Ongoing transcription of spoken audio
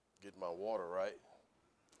get my water right,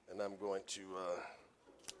 and I'm going to.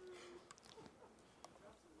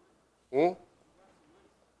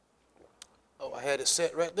 Oh, I had it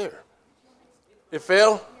set right there. It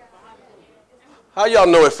fell? How y'all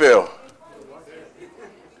know it fell?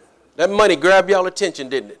 That money grabbed y'all attention,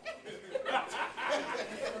 didn't it?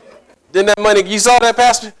 Didn't that money, you saw that,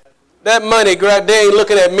 Pastor? That money grabbed, they ain't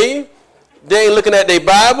looking at me. They ain't looking at their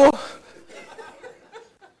Bible.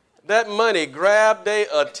 That money grabbed their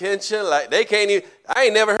attention like they can't even, I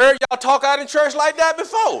ain't never heard y'all talk out in church like that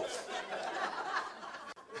before.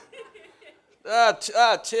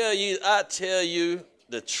 I tell you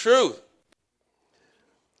the truth.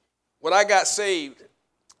 When I got saved,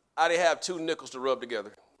 I didn't have 2 nickels to rub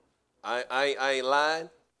together. I ain't lying.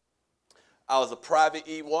 I was a private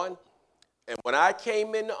E1. And when I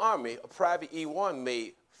came in the Army, a private E1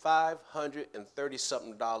 made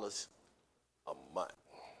 $530-something a month.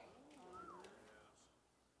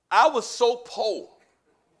 I was so poor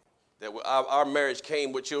that our marriage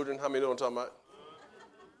came with children. How many know what I'm talking about?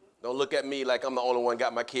 Don't look at me like I'm the only one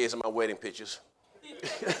got my kids in my wedding pictures.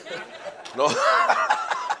 No.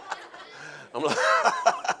 I'm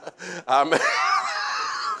like,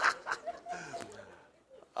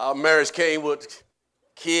 our marriage came with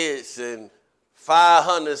kids, and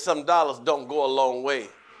 $500-something don't go a long way.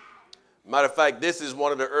 Matter of fact, this is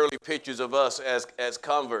one of the early pictures of us as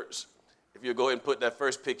converts. If you go ahead and put that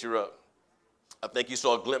first picture up. I think you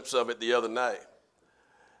saw a glimpse of it the other night.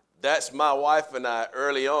 That's my wife and I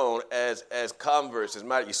early on as converts. As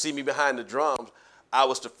you see me behind the drums. I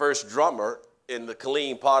was the first drummer in the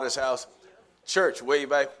Colleen Potter's House church way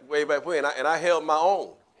back when, and I held my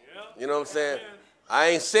own. You know what I'm saying? I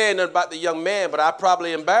ain't saying nothing about the young man, but I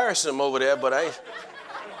probably embarrassed him over there. But I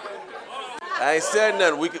ain't said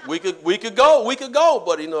nothing. We could go,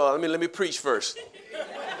 but let me preach first.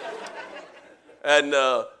 And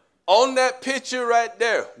on that picture right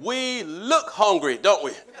there, we look hungry, don't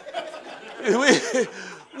we?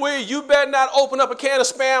 You better not open up a can of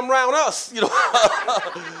Spam around us.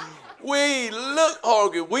 We look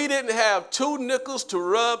hungry. We didn't have 2 nickels to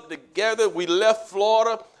rub together. We left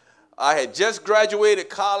Florida. I had just graduated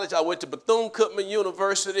college. I went to Bethune-Cookman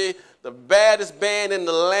University, the baddest band in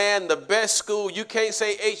the land, the best school. You can't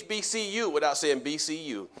say HBCU without saying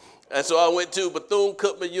BCU. And so I went to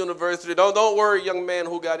Bethune-Cookman University. Don't worry, young man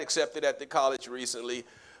who got accepted at the college recently.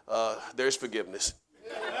 There's forgiveness.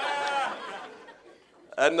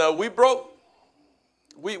 And we broke.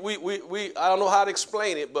 We I don't know how to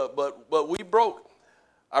explain it, but we broke.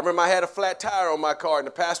 I remember I had a flat tire on my car, and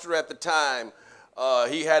the pastor at the time,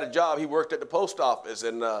 he had a job. He worked at the post office,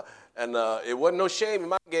 and it wasn't no shame in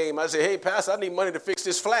my game. I said, "Hey, pastor, I need money to fix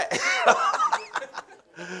this flat." He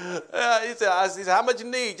said, "How much you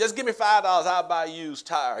need? Just give me $5. I'll buy a used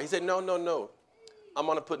tire." He said, "No. I'm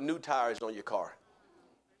going to put new tires on your car."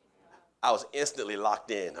 I was instantly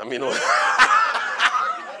locked in.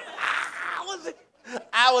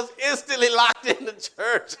 I was instantly locked in the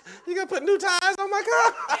church. You going to put new tires on my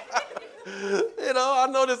car? I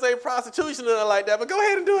know this ain't prostitution or like that, but go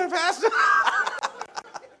ahead and do it, pastor.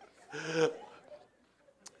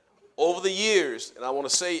 Over the years, and I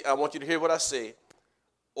want you to hear what I say.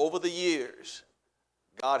 Over the years,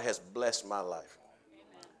 God has blessed my life.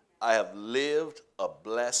 I have lived a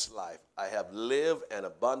blessed life. I have lived an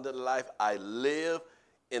abundant life. I live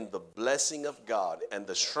in the blessing of God. And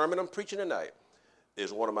the sermon I'm preaching tonight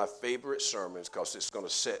is one of my favorite sermons because it's going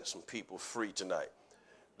to set some people free tonight.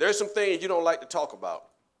 There's some things you don't like to talk about.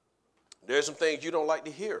 There's some things you don't like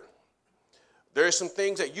to hear. There's some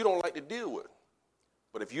things that you don't like to deal with.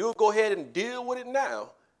 But if you'll go ahead and deal with it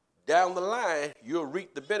now, down the line, you'll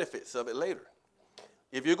reap the benefits of it later.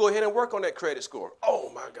 If you go ahead and work on that credit score, oh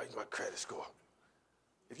my God, my credit score.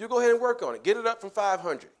 If you go ahead and work on it, get it up from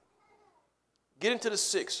 500, get into the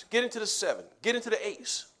 6, get into the 7, get into the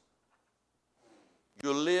 8s,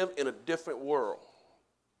 you'll live in a different world.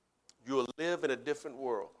 You'll live in a different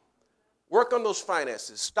world. Work on those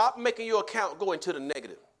finances. Stop making your account go into the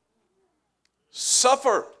negative.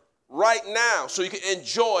 Suffer right now so you can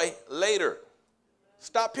enjoy later.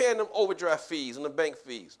 Stop paying them overdraft fees and the bank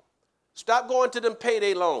fees. Stop going to them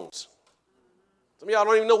payday loans. Some of y'all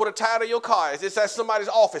don't even know what the title of your car is. It's at somebody's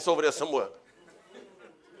office over there somewhere.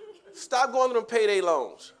 Stop going to them payday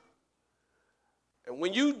loans. And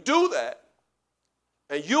when you do that,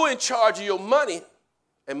 and you're in charge of your money,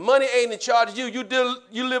 and money ain't in charge of you, you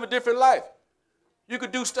live a different life. You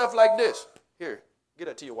could do stuff like this. Here, get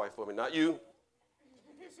that to your wife for me, not you.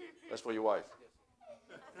 That's for your wife.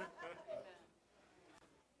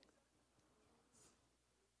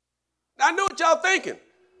 I know what y'all thinking.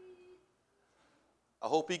 I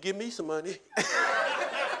hope he give me some money.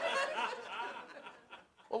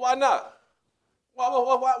 why not?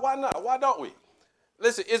 Why not? Why don't we?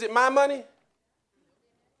 Listen, is it my money?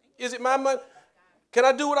 Is it my money? Can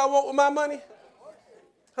I do what I want with my money?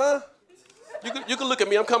 Huh? You can look at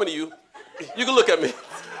me. I'm coming to you. You can look at me.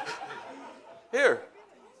 Here.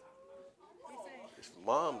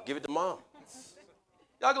 Mom, give it to mom.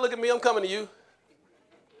 Y'all can look at me. I'm coming to you.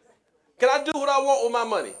 Can I do what I want with my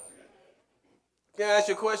money? Can I ask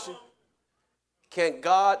you a question? Can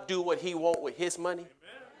God do what he wants with his money?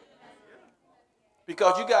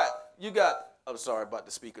 Because you got, I'm sorry about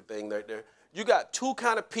the speaker thing right there. You got two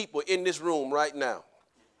kind of people in this room right now.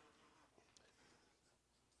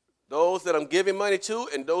 Those that I'm giving money to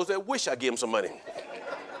and those that wish I give them some money.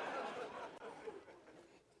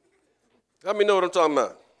 Let me know what I'm talking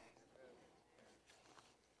about.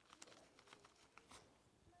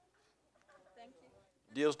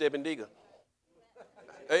 Dios te bendiga.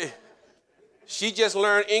 Hey, she just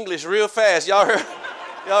learned English real fast. Y'all heard?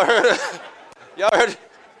 Y'all heard? Y'all heard?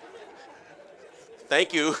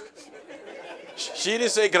 Thank you. She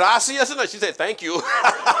didn't say gracias. No, she said thank you.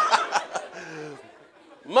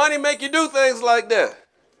 Money make you do things like that.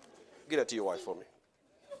 Get that to your wife for me.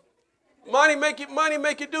 Money make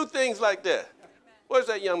you do things like that. Where's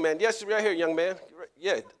that young man? Yes, right here, young man.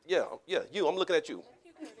 Yeah, you. I'm looking at you.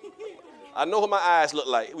 I know what my eyes look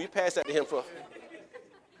like. We pass that to him for.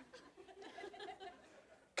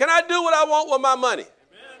 Can I do what I want with my money?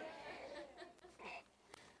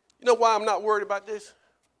 You know why I'm not worried about this?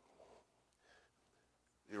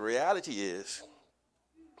 The reality is,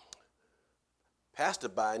 Pastor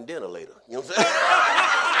buying dinner later. You know what I'm saying?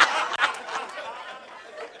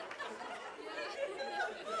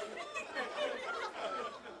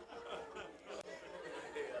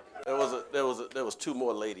 There was two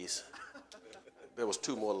more ladies. There was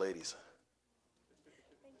two more ladies.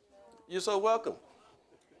 You're so welcome.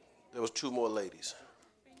 There was two more ladies.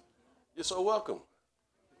 You're so welcome.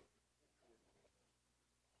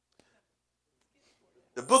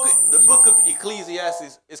 The book of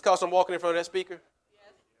Ecclesiastes is because I'm walking in front of that speaker?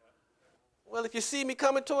 Yes. Well, if you see me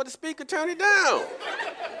coming toward the speaker, turn it down.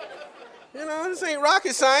 You know, this ain't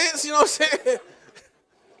rocket science, you know what I'm saying?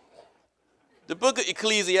 The book of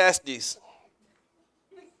Ecclesiastes,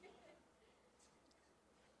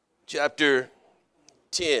 chapter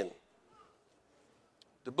 10.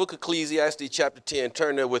 The book of Ecclesiastes, chapter 10.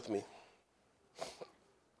 Turn there with me.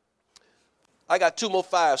 I got two more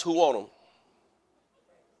fives. Who want them?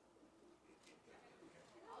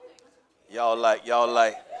 Y'all like,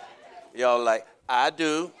 I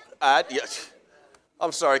do. Yeah.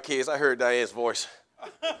 I'm sorry, kids. I heard Diane's voice.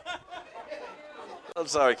 I'm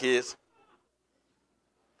sorry, kids.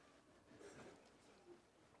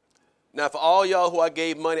 Now, for all y'all who I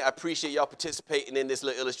gave money, I appreciate y'all participating in this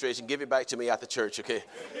little illustration. Give it back to me after church, okay?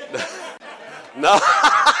 No.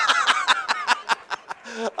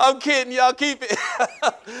 I'm kidding. Y'all keep it.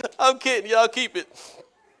 I'm kidding. Y'all keep it.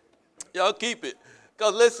 Y'all keep it.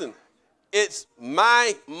 Because listen, it's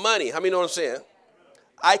my money. How many know what I'm saying?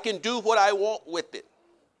 I can do what I want with it.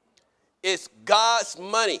 It's God's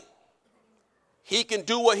money. He can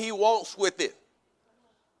do what he wants with it.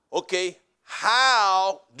 Okay,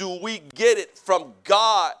 how do we get it from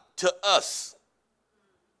God to us?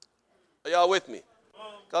 Are y'all with me?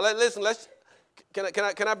 Listen,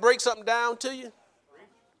 can I break something down to you?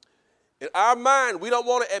 In our mind, we don't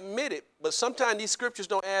want to admit it, but sometimes these scriptures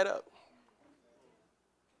don't add up.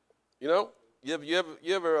 You know, you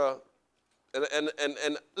ever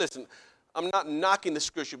and listen, I'm not knocking the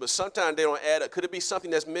scripture, but sometimes they don't add up. Could it be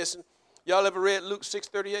something that's missing? Y'all ever read Luke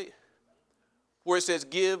 6:38? Where it says,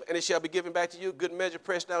 give, and it shall be given back to you. Good measure,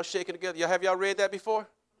 pressed down, shaken together. Have y'all read that before?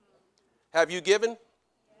 Have you given?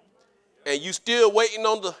 And you still waiting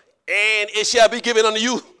on the, and it shall be given unto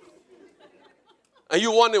you. And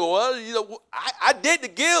you wonder, well, you know, I did the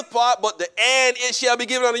give part, but the and it shall be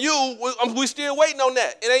given unto you, we still waiting on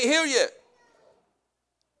that. It ain't here yet.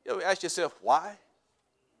 You ever ask yourself, why?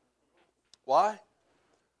 Why?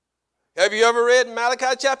 Have you ever read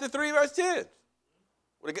Malachi chapter 3, verse 10?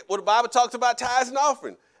 Where the Bible talks about tithes and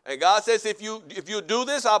offering. And God says, if you do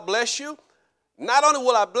this, I'll bless you. Not only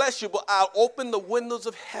will I bless you, but I'll open the windows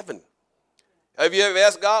of heaven. Have you ever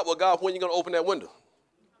asked God, well, God, when are you going to open that window?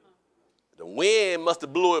 The wind must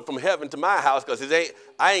have blew it from heaven to my house because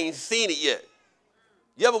I ain't seen it yet.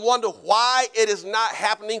 You ever wonder why it is not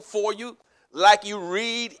happening for you like you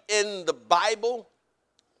read in the Bible?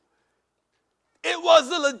 It was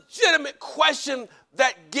a legitimate question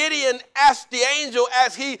that Gideon asked the angel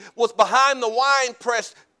as he was behind the wine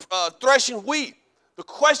press threshing wheat. The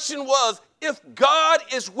question was, if God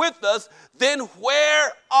is with us, then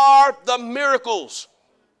where are the miracles?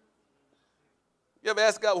 You ever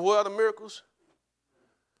ask God, where are the miracles?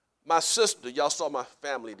 My sister, y'all saw my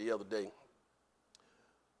family the other day.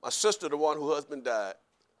 My sister, the one whose husband died,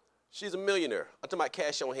 she's a millionaire. I'm talking about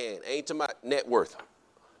cash on hand. I ain't talking about net worth.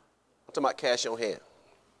 I'm talking about cash on hand.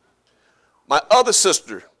 My other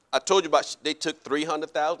sister, I told you about, they took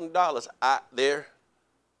 $300,000 out their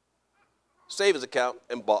savings account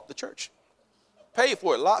and bought the church. Paid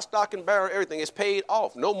for it, lock, stock, and barrel, everything. It's paid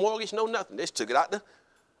off. No mortgage, no nothing. They just took it out the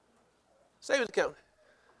savings account.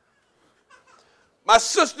 My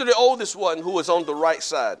sister, the oldest one, who was on the right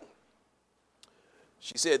side,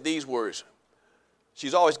 she said these words.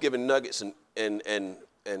 She's always giving nuggets and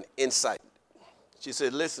insight. She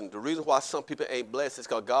said, listen, the reason why some people ain't blessed is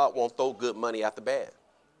because God won't throw good money after bad.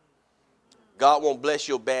 God won't bless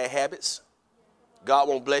your bad habits. God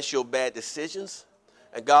won't bless your bad decisions.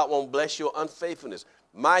 And God won't bless your unfaithfulness.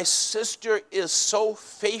 My sister is so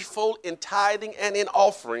faithful in tithing and in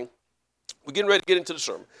offering. We're getting ready to get into the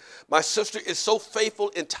sermon. My sister is so faithful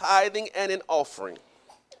in tithing and in offering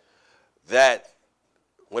that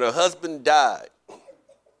when her husband died,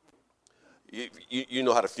 you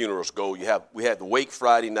know how the funerals go. We had the wake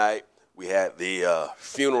Friday night. We had the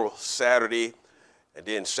funeral Saturday. And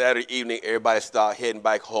then Saturday evening, everybody start heading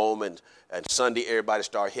back home. And Sunday, everybody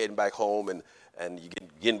start heading back home. And you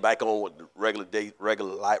getting back on with the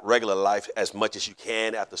regular life as much as you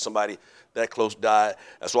can after somebody that close died.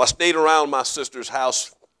 And so I stayed around my sister's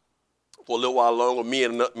house for a little while longer, me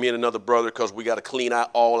and another brother, because we got to clean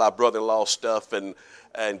out all our brother-in-law stuff and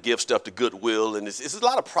give stuff to Goodwill. And it's a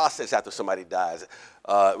lot of process after somebody dies.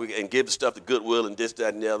 And give the stuff to Goodwill and this,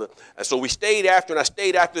 that, and the other. And so we stayed after, and I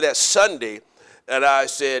stayed after that Sunday. And I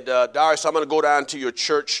said, Doris, I'm going to go down to your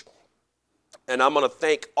church, and I'm going to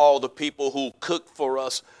thank all the people who cooked for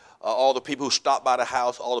us, all the people who stopped by the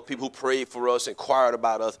house, all the people who prayed for us, inquired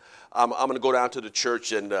about us. I'm going to go down to the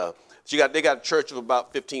church, and they got a church of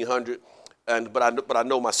about 1,500. But I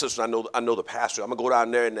know my sister. I know the pastor. I'm gonna go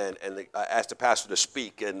down there and I ask the pastor to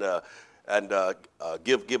speak and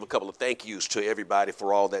give a couple of thank yous to everybody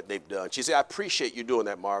for all that they've done. She said, I appreciate you doing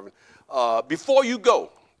that, Marvin. Before you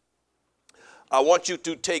go, I want you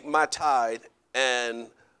to take my tithe and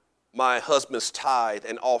my husband's tithe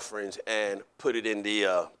and offerings and put it in the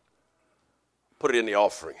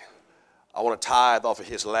offering. I want to tithe off of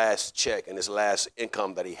his last check and his last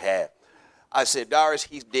income that he had. I said, Doris,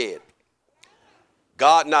 he's dead.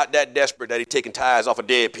 God not that desperate that he's taking tithes off of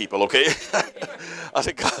dead people, okay? I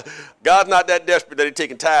said, God's not that desperate that he's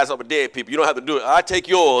taking tithes off of dead people. You don't have to do it. I take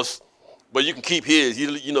yours, but you can keep his. You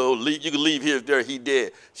can leave his there. He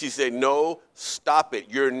dead. She said, no, stop it.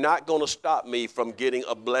 You're not going to stop me from getting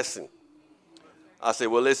a blessing. I said,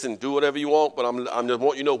 well, listen, do whatever you want, but I'm just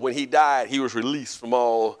want you to know when he died, he was released from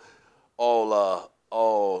all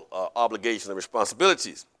obligations and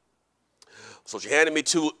responsibilities. So she handed me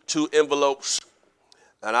two envelopes.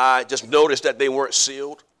 And I just noticed that they weren't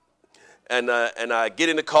sealed. And I get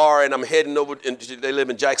in the car and I'm heading over. They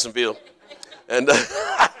live in Jacksonville. And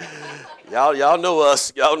y'all know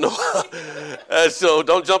us. Y'all know. And so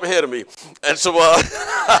don't jump ahead of me. And so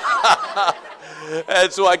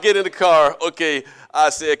I get in the car. Okay,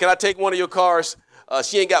 I said, can I take one of your cars?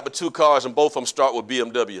 She ain't got but two cars, and both of them start with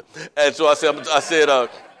BMW. And so I said,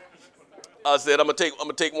 I'm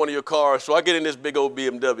gonna take one of your cars. So I get in this big old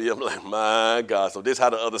BMW. I'm like, my God. So this is how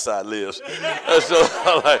the other side lives. And so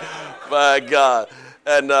I'm like, my God.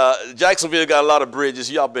 And Jacksonville got a lot of bridges.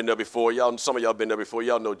 Y'all been there before. Some of y'all been there before.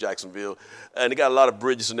 Y'all know Jacksonville. And they got a lot of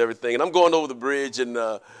bridges and everything. And I'm going over the bridge, and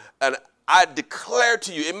I declare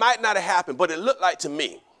to you, it might not have happened, but it looked like to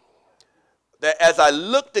me that as I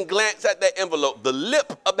looked and glanced at that envelope, the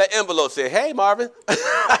lip of that envelope said, hey, Marvin.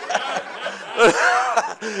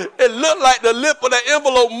 It looked like the lip of the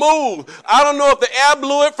envelope moved. I don't know if the air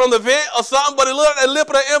blew it from the vent or something, but it looked like the lip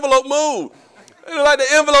of the envelope moved. It looked like the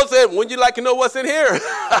envelope said, wouldn't you like to know what's in here?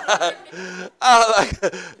 I was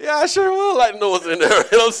like, yeah, I sure would like to know what's in there.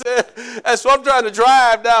 You know what I'm saying? And so I'm trying to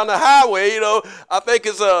drive down the highway, I think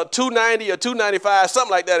it's 290 or 295, something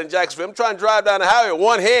like that in Jacksonville. I'm trying to drive down the highway with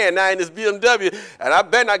one hand now in this BMW, and I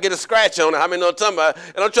better not get a scratch on it. I mean, I'm talking about,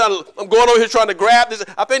 and I'm going over here trying to grab this.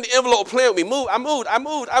 I think the envelope playing with me. I moved.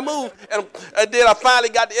 And then I finally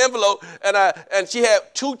got the envelope, and she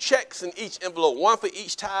had two checks in each envelope, one for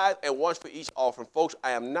each tithe and one for each offering. Folks,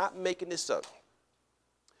 I am not making this up.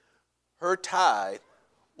 Her tithe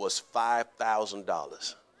was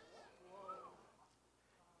 $5,000.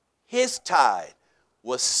 His tithe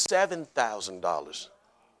was $7,000.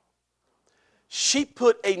 She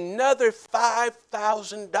put another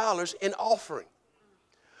 $5,000 in offering.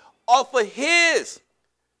 Off of his,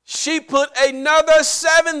 she put another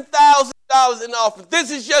 $7,000 in offering. This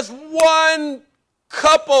is just one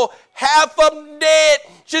couple, half of them dead.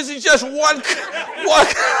 Just one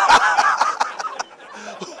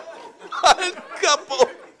couple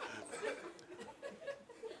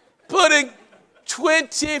putting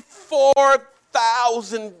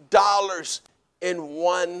 $24,000 in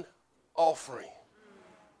one offering.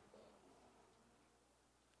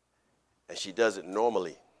 And she does it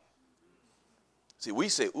normally. See, we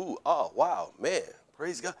say, ooh, oh, wow, man,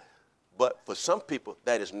 praise God. But for some people,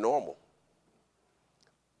 that is normal.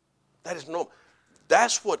 That is normal.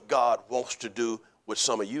 That's what God wants to do with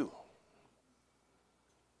some of you.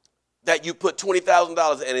 That you put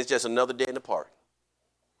 $20,000 and it's just another day in the park.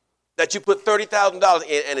 That you put $30,000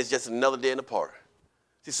 in and it's just another day in the park.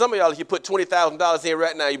 See, some of y'all, if you put $20,000 in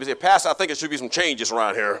right now, you would say, Pastor, I think there should be some changes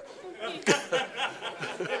around here.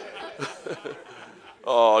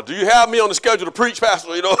 Do you have me on the schedule to preach,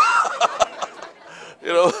 Pastor? You know,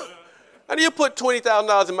 and you put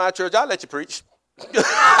 $20,000 in my church, I'll let you preach.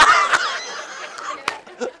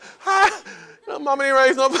 Mama ain't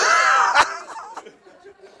raised no.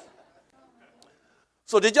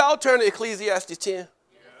 So did y'all turn to Ecclesiastes 10?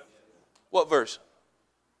 What verse?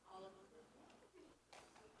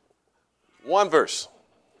 One verse.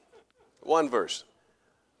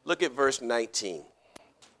 Look at verse 19.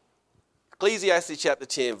 Ecclesiastes chapter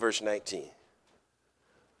 10, verse 19.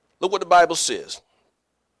 Look what the Bible says.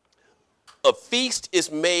 A feast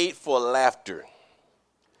is made for laughter,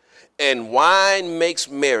 and wine makes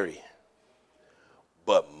merry,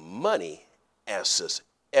 but money answers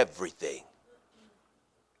everything.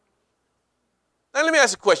 Now let me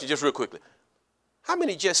ask a question just real quickly. How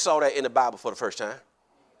many just saw that in the Bible for the first time?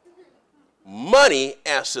 Money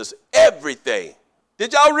answers everything.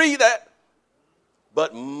 Did y'all read that?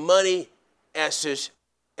 But money answers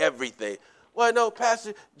everything. Well, no,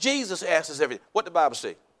 Pastor, Jesus answers everything. What the Bible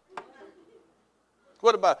say?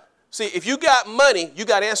 What about? See, if you got money, you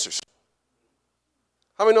got answers.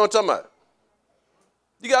 How many know what I'm talking about?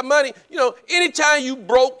 You got money. You know, anytime you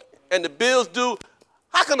broke and the bills due,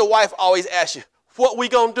 how can the wife always ask you, what we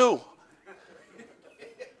gonna do?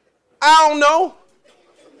 I don't know.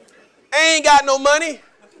 Ain't got no money.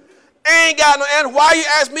 Ain't got no answer. Why you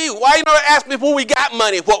ask me? Why you not ask me when we got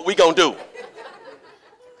money what we gonna do?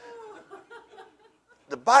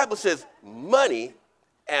 The Bible says money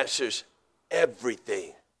answers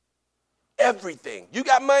everything. Everything. You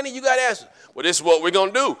got money, you got answers. Well, this is what we're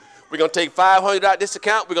gonna do. We're going to take $500 out of this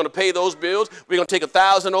account. We're going to pay those bills. We're going to take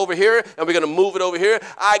 $1,000 over here, and we're going to move it over here.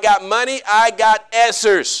 I got money. I got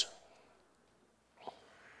answers.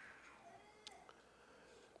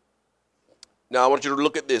 Now, I want you to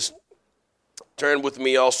look at this. Turn with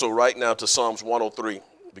me also right now to Psalms 103.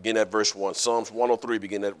 Begin at verse 1. Psalms 103,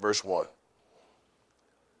 begin at verse 1.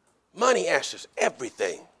 Money answers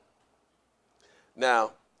everything.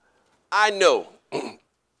 Now, I know,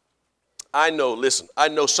 listen, I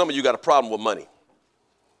know some of you got a problem with money.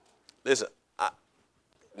 Listen,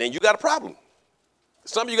 then you got a problem.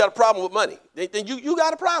 Some of you got a problem with money. Then you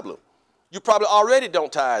got a problem. You probably already don't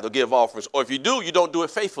tithe or give offerings. Or if you do, you don't do it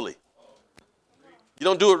faithfully. You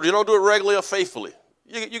don't do it regularly or faithfully.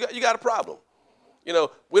 You got a problem. You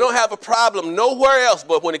know, we don't have a problem nowhere else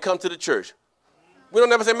but when it comes to the church. We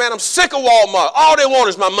don't ever say, man, I'm sick of Walmart. All they want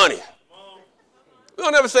is my money. We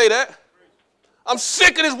don't ever say that. I'm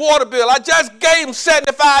sick of this water bill. I just gave them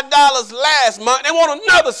 $75 last month. They want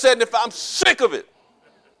another $75. I'm sick of it.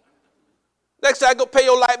 Next time I go pay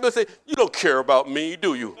your light bill, say, you don't care about me,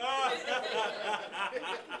 do you?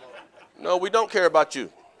 No, we don't care about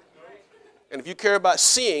you. And if you care about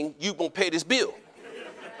seeing, you won't pay this bill.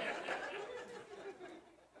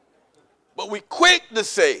 But we quick to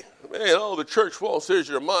say, man, oh, the church wants here's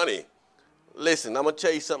your money. Listen, I'm going to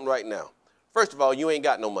tell you something right now. First of all, you ain't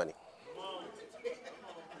got no money.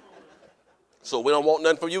 So we don't want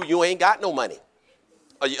nothing from you. You ain't got no money.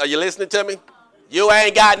 Are you listening to me? You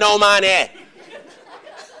ain't got no money.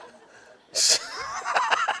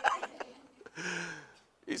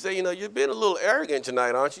 You say, you know, you've been a little arrogant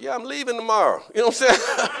tonight, aren't you? Yeah, I'm leaving tomorrow. You know what I'm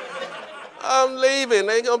saying? I'm leaving.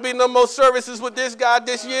 There ain't going to be no more services with this guy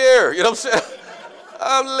this year. You know what I'm saying?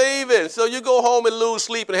 I'm leaving. So you go home and lose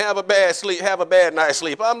sleep and have a bad night's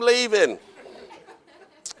sleep. I'm leaving.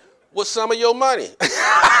 What's some of your money?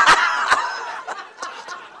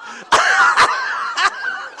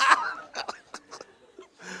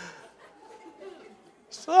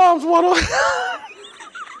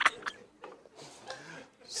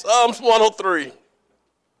 Psalms 103.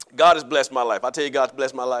 God has blessed my life. I tell you, God's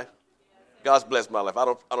blessed my life. God's blessed my life. I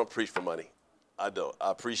don't preach for money. I don't.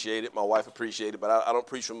 I appreciate it. My wife appreciates it, but I don't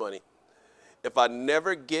preach for money. If I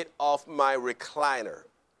never get off my recliner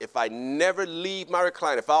if I never leave my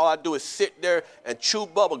recliner, if all I do is sit there and chew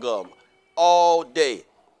bubble gum all day,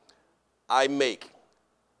 I make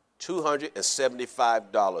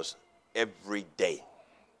 $275 every day.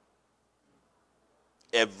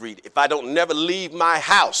 If I don't never leave my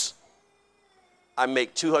house, I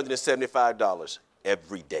make $275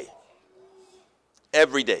 every day.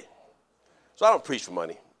 Every day. So I don't preach for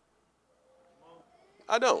money.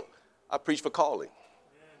 I don't. I preach for calling.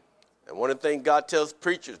 And one of the things God tells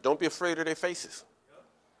preachers, don't be afraid of their faces.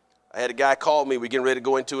 I had a guy call me. We're getting ready to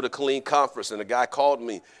go into the clean conference, and the guy called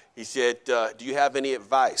me. He said, do you have any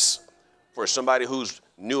advice for somebody who's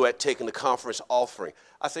new at taking the conference offering?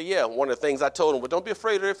 I said, yeah. One of the things I told him, but don't be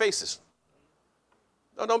afraid of their faces.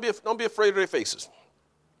 No, don't be afraid of their faces.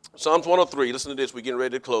 Psalms 103. Listen to this. We're getting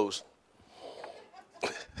ready to close.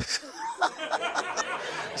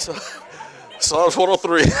 Psalms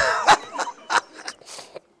 103.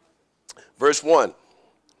 Verse 1.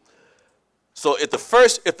 So if the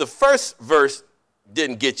first verse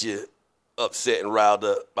didn't get you upset and riled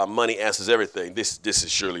up, my money answers everything, this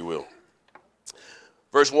is surely will.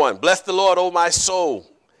 Verse 1. Bless the Lord, O my soul,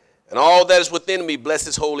 and all that is within me, bless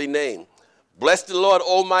his holy name. Bless the Lord,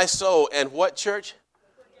 O my soul, and what, church?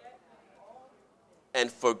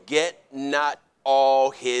 And forget not all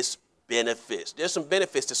his benefits. There's some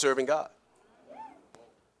benefits to serving God.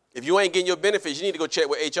 If you ain't getting your benefits, you need to go check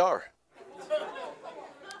with HR.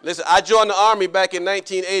 Listen, I joined the Army back in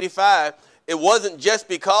 1985. It wasn't just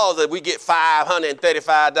because that we get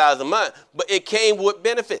 $535 a month, but it came with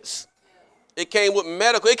benefits. It came with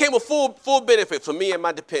medical. It came with full benefits for me and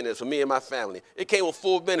my dependents, for me and my family. It came with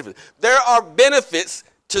full benefits. There are benefits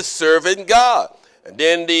to serving God. And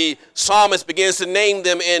then the psalmist begins to name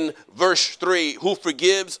them in verse 3, who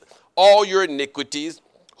forgives all your iniquities,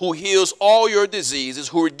 who heals all your diseases,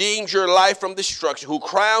 who redeems your life from destruction, who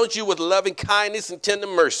crowns you with loving kindness and tender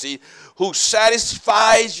mercy, who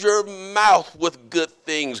satisfies your mouth with good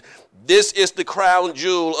things. This is the crown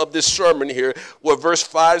jewel of this sermon here, where verse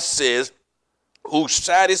 5 says, who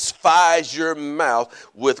satisfies your mouth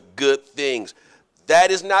with good things. That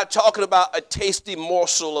is not talking about a tasty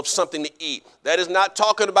morsel of something to eat. That is not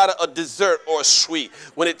talking about a dessert or a sweet.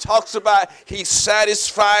 When it talks about he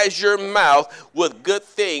satisfies your mouth with good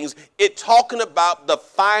things, it's talking about the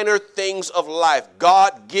finer things of life.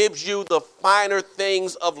 God gives you the finer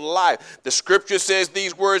things of life. The scripture says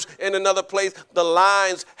these words in another place, the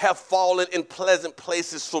lines have fallen in pleasant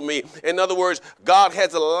places for me. In other words, God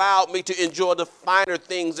has allowed me to enjoy the finer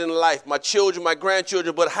things in life. My children, my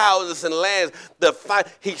grandchildren, but houses and lands,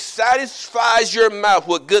 he satisfies your mouth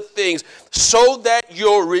with good things so that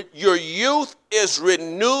your youth is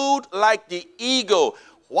renewed like the eagle.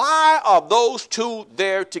 Why are those two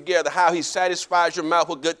there together? How he satisfies your mouth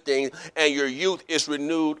with good things and your youth is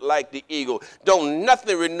renewed like the eagle. Don't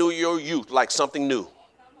nothing renew your youth like something new.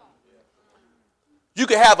 You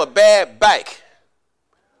can have a bad bike,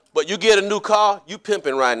 but you get a new car, you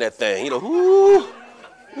pimping riding that thing. You know,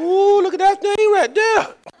 ooh, look at that thing right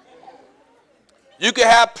there. You can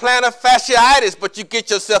have plantar fasciitis, but you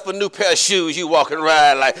get yourself a new pair of shoes, you walking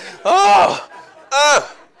around like,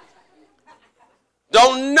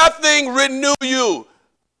 Don't nothing renew you.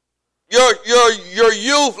 Your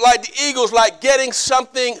youth, like the eagles, like getting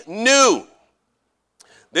something new.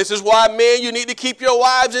 This is why, men, you need to keep your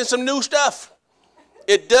wives in some new stuff.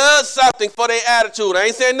 It does something for their attitude. I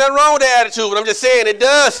ain't saying nothing wrong with their attitude, but I'm just saying it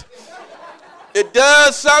does. It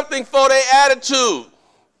does something for their attitude.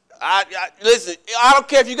 Listen, I don't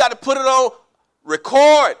care if you got to put it on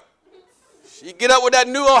record. You get up with that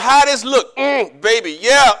new hottest look. Baby,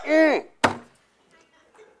 yeah.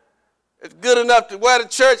 It's good enough to wear to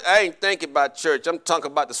church. I ain't thinking about church. I'm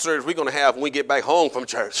talking about the service we're going to have when we get back home from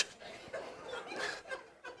church.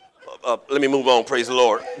 Let me move on, praise the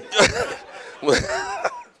Lord.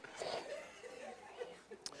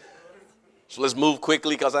 So let's move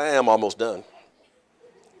quickly because I am almost done.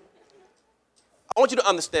 I want you to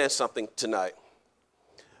understand something tonight.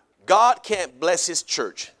 God can't bless his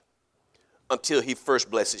church until he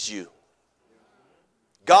first blesses you.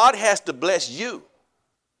 God has to bless you.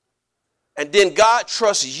 And then God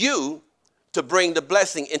trusts you to bring the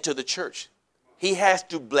blessing into the church. He has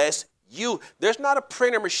to bless you. There's not a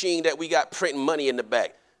printer machine that we got printing money in the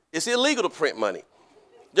back. It's illegal to print money.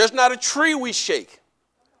 There's not a tree we shake.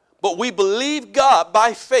 But we believe God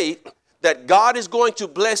by faith that God is going to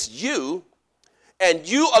bless you, and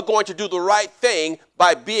you are going to do the right thing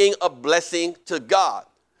by being a blessing to God.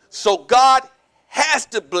 So God has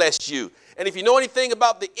to bless you. And if you know anything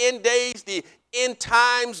about the end days, the end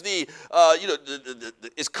times,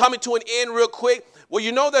 it's coming to an end real quick. Well,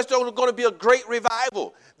 you know there's going to be a great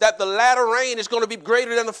revival, that the latter rain is going to be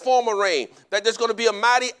greater than the former rain, that there's going to be a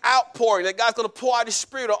mighty outpouring, that God's going to pour out his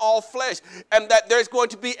spirit on all flesh, and that there's going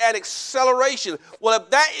to be an acceleration. Well, if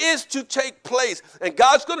that is to take place, and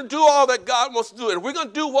God's going to do all that God wants to do, and we're going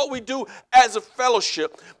to do what we do as a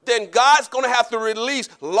fellowship, then God's going to have to release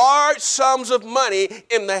large sums of money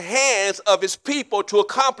in the hands of his people to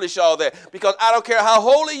accomplish all that. Because I don't care how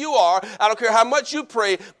holy you are, I don't care how much you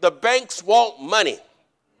pray, the banks want money.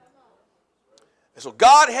 And so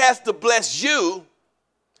God has to bless you,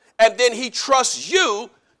 and then he trusts you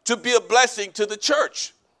to be a blessing to the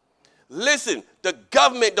church. Listen, the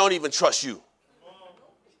government don't even trust you.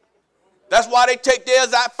 That's why they take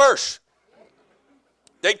theirs out first.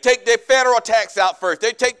 They take their federal tax out first.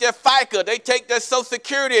 They take their FICA. They take their Social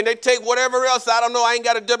Security, and they take whatever else. I don't know. I ain't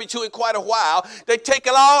got a W-2 in quite a while. They take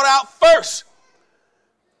it all out first.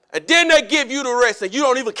 And then they give you the rest, and you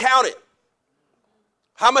don't even count it.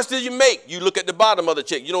 How much did you make? You look at the bottom of the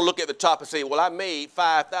check. You don't look at the top and say, well, I made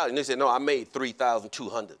 $5,000. They say, no, I made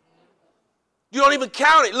 $3,200. You don't even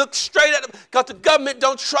count it. Look straight at them, because the government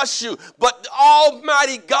don't trust you. But the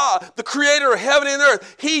Almighty God, the creator of heaven and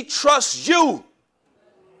earth, he trusts you.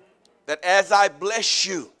 That as I bless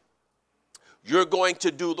you, you're going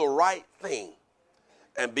to do the right thing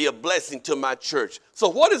and be a blessing to my church. So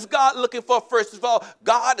what is God looking for? First of all,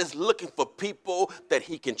 God is looking for people that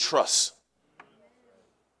he can trust.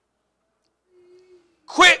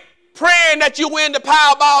 Quit praying that you win the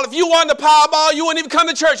Powerball. If you won the Powerball, you wouldn't even come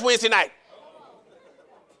to church Wednesday night.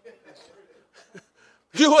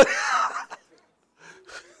 You would.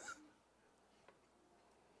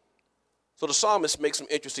 So the psalmist makes some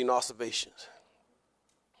interesting observations.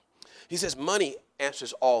 He says, money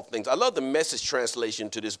answers all things. I love the Message translation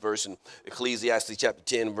to this verse in Ecclesiastes chapter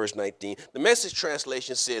 10, verse 19. The Message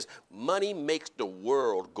translation says, money makes the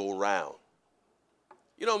world go round.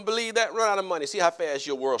 You don't believe that? Run out of money. See how fast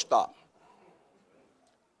your world stops.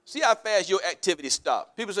 See how fast your activities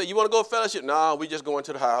stop. People say, you want to go to fellowship? No, we just going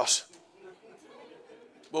to the house.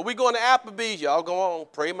 Well, we going to Applebee's. Y'all go on.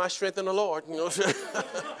 Pray my strength in the Lord. You know what I'm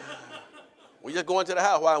saying? We just going to the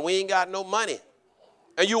house. Why? We ain't got no money.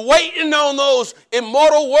 And you're waiting on those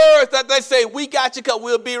immortal words that they say, we got you because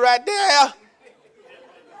we'll be right there.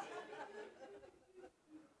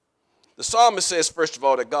 The psalmist says, first of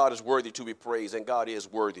all, that God is worthy to be praised, and God is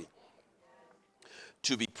worthy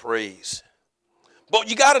to be praised. But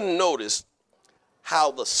you got to notice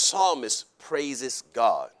how the psalmist praises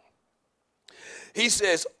God. He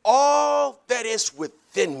says, all that is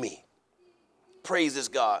within me praises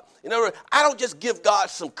God. In other words, I don't just give God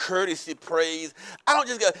some courtesy praise. I don't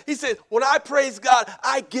just go. He said, when I praise God,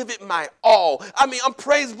 I give it my all. I mean, I'm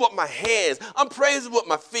praising with my hands. I'm praising with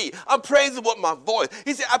my feet. I'm praising with my voice.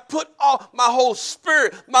 He said, I put all my whole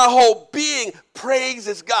spirit, my whole being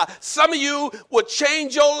praises God. Some of you will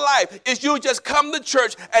change your life if you just come to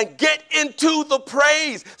church and get into the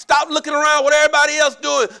praise. Stop looking around what everybody else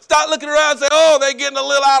doing. Stop looking around and say, oh, they're getting a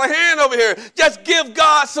little out of hand over here. Just give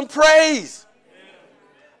God some praise.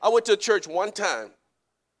 I went to a church one time,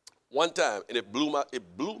 and it blew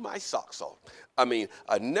my socks off. I mean,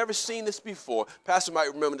 I'd never seen this before. Pastor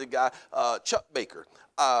might remember the guy, Chuck Baker.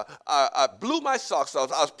 I blew my socks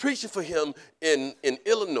off. I was preaching for him in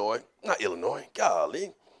Chula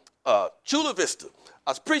Vista. I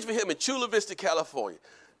was preaching for him in Chula Vista, California.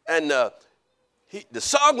 And the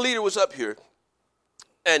song leader was up here,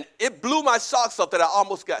 and it blew my socks off that I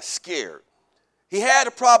almost got scared. He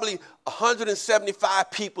had probably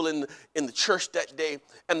 175 people in the church that day.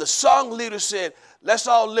 And the song leader said, let's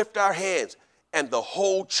all lift our hands. And the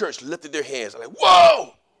whole church lifted their hands. I'm like,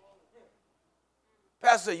 whoa!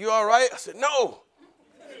 Pastor said, you all right? I said, no.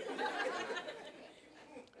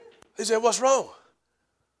 He said, what's wrong?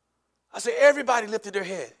 I said, everybody lifted their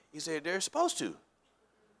hand. He said, they're supposed to.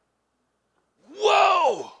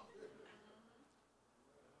 Whoa!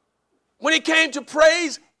 When it came to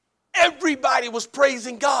praise, everybody was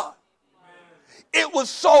praising God. It was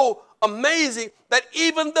so amazing that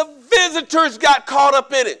even the visitors got caught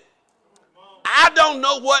up in it. I don't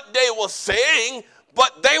know what they were saying,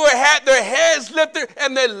 but they had their heads lifted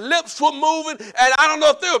and their lips were moving. And I don't know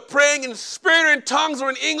if they were praying in spirit or in tongues or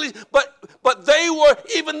in English, but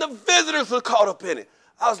even the visitors were caught up in it.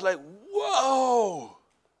 I was like, whoa.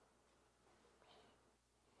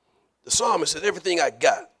 The psalmist said, everything I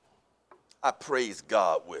got, I praise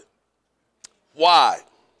God with. Why?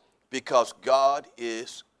 Because God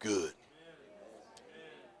is good.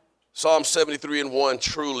 Psalm 73:1,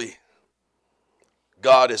 truly,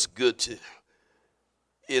 God is good to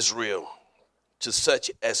Israel. to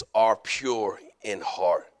such as are pure in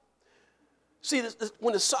heart. See,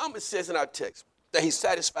 when the psalmist says in our text that he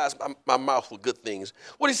satisfies my mouth with good things,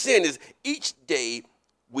 what he's saying is each day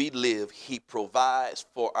we live, he provides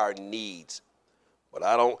for our needs. But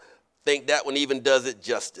I don't think that one even does it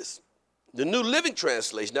justice. The New Living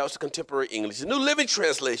Translation, now it's the contemporary English, the New Living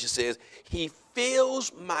Translation says, he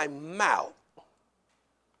fills my mouth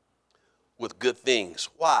with good things.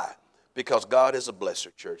 Why? Because God is a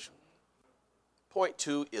blesser, church. Point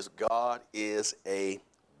 2 is God is a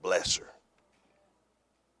blesser.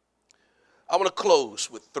 I want to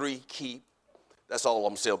close with 3 key. That's all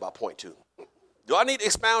I'm saying about point 2. Do I need to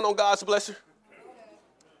expound on God's blesser?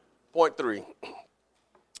 Point 3.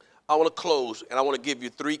 I want to close, and I want to give you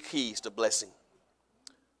 3 keys to blessing.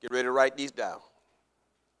 Get ready to write these down.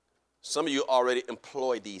 Some of you already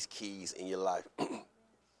employ these keys in your life.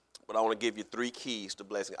 But I want to give you 3 keys to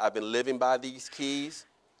blessing. I've been living by these keys.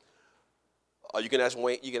 You can ask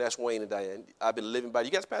Wayne and Diane. I've been living by,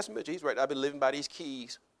 you guys, Pastor Mitchell, he's right. I've been living by these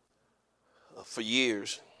keys for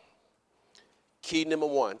years. Key number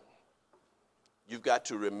 1, you've got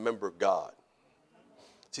to remember God.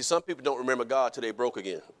 See, some people don't remember God till they broke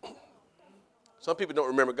again. Some people don't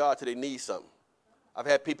remember God till they need something. I've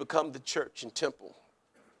had people come to church and temple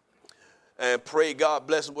and pray God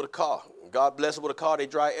bless them with a car. God bless them with a car, they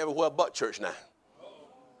drive everywhere but church now.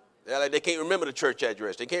 They're like, they can't remember the church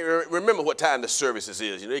address. They can't remember what time the services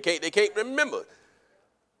is. You know, they can't remember.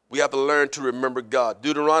 We have to learn to remember God.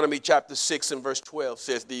 Deuteronomy chapter 6 and verse 12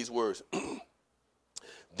 says these words.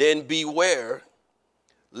 Then beware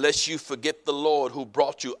lest you forget the Lord who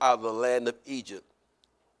brought you out of the land of Egypt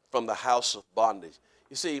from the house of bondage.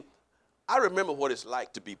 You see, I remember what it's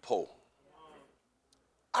like to be poor.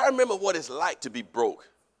 I remember what it's like to be broke.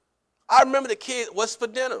 I remember the kids, what's for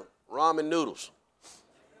dinner? Ramen noodles.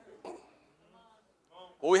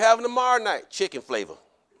 What we having tomorrow night? Chicken flavor.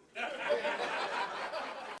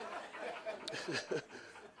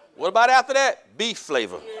 What about after that? Beef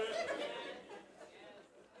flavor.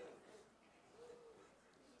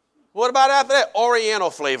 What about after that?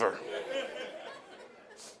 Oriental flavor.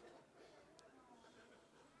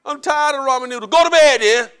 I'm tired of ramen noodles. Go to bed,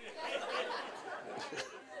 then.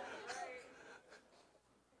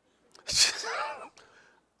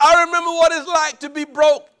 I remember what it's like to be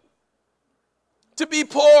broke, to be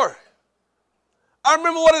poor. I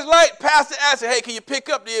remember what it's like. Pastor asked, hey, can you pick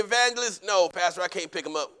up the evangelist? No, Pastor, I can't pick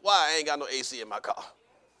him up. Why? I ain't got no AC in my car.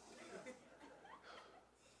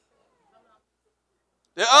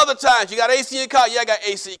 There are other times, you got AC in your car? Yeah, I got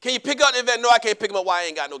AC. Can you pick up the evangelist? No, I can't pick him up. Why? I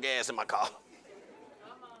ain't got no gas in my car.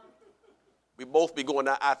 We both be going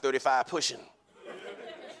down I-35 pushing.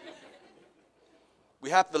 We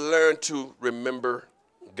have to learn to remember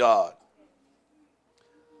God.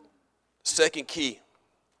 Second key,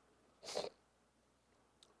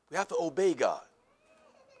 we have to obey God.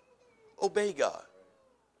 Obey God.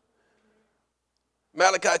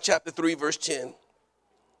 Malachi chapter 3, verse 10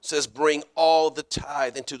 says, bring all the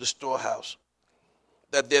tithe into the storehouse,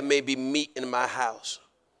 that there may be meat in my house.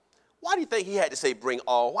 Why do you think he had to say bring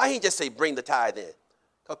all? Why he just say bring the tithe in?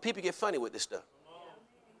 Because people get funny with this stuff.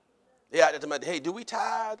 They out there talking about, hey, do we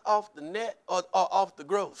tithe off the net or off the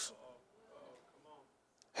gross?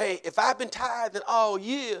 Hey, if I've been tithing all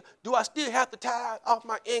year, do I still have to tithe off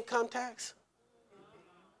my income tax?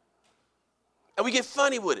 And we get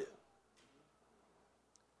funny with it.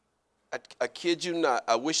 I kid you not.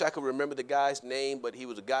 I wish I could remember the guy's name, but he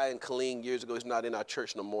was a guy in Killeen years ago. He's not in our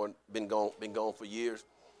church no more. Been gone for years.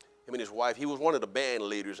 Him and his wife. He was one of the band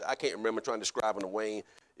leaders. I can't remember trying to describe him to Wayne.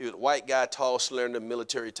 He was a white guy, tall, slender,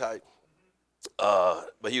 military type.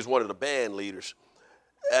 But he was one of the band leaders.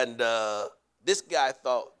 And this guy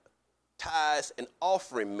thought tithes and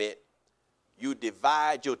offering meant you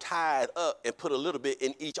divide your tithe up and put a little bit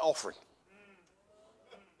in each offering.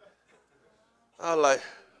 I was like,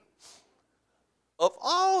 of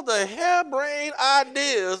all the harebrained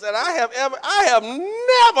ideas that I have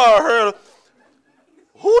never heard of.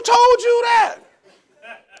 Who told you that?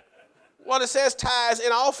 Well, it says tithes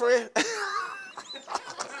and offering.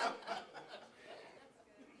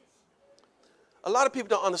 A lot of people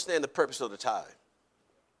don't understand the purpose of the tithe.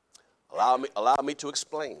 Allow me to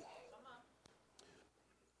explain.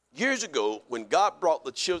 Years ago, when God brought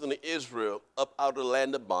the children of Israel up out of the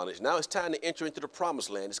land of bondage, now it's time to enter into the promised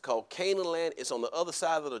land. It's called Canaan land. It's on the other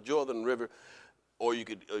side of the Jordan River, or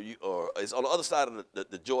it's on the other side of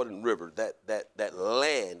the Jordan River. That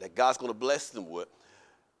land that God's going to bless them with.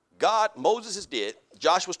 Moses is dead.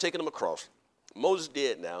 Joshua's taking them across. Moses is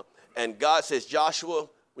dead now, and God says, Joshua,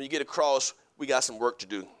 when you get across, we got some work to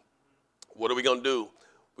do. What are we going to do?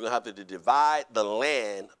 We're going to have to divide the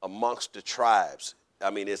land amongst the tribes. I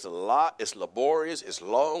mean, it's a lot, it's laborious, it's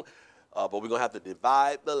long, but we're going to have to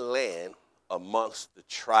divide the land amongst the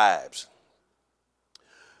tribes.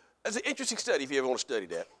 That's an interesting study if you ever want to study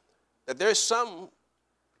that. That there's some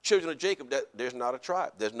children of Jacob that there's not a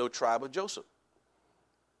tribe. There's no tribe of Joseph.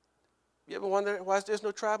 You ever wonder why there's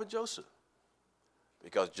no tribe of Joseph?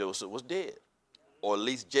 Because Joseph was dead. Or at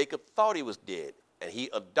least Jacob thought he was dead. And he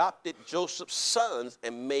adopted Joseph's sons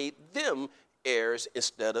and made them heirs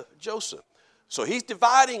instead of Joseph. So he's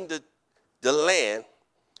dividing the land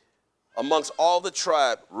amongst all the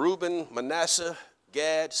tribe. Reuben, Manasseh,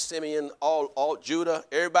 Gad, Simeon, all Judah.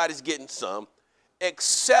 Everybody's getting some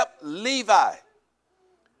except Levi.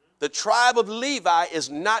 The tribe of Levi is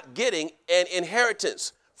not getting an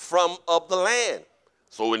inheritance of the land.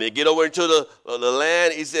 So when they get over into the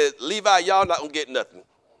land, he said, Levi, y'all not going to get nothing.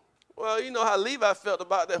 Well, you know how Levi felt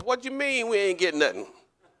about that. What you mean we ain't getting nothing?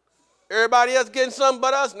 Everybody else getting something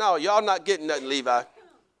but us? No, y'all not getting nothing, Levi.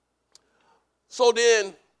 So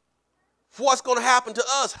then, what's going to happen to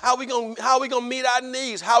us? How we going to meet our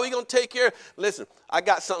needs? How we going to take care? Listen, I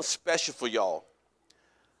got something special for y'all.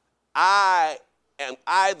 I,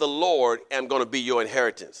 the Lord, am going to be your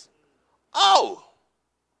inheritance. Oh,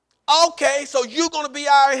 okay, so you're going to be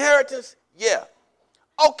our inheritance? Yeah.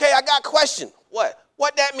 Okay, I got a question. What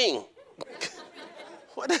that mean?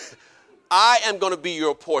 I am going to be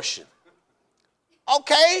your portion.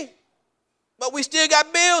 Okay, but we still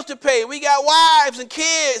got bills to pay. We got wives and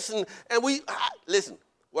kids, listen,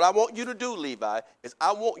 what I want you to do, Levi, is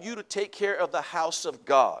I want you to take care of the house of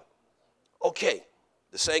God. Okay,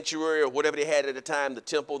 the sanctuary or whatever they had at the time, the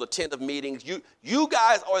temple, the tent of meetings. You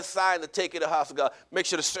guys are assigned to take care of the house of God. Make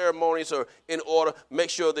sure the ceremonies are in order. Make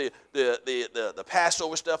sure the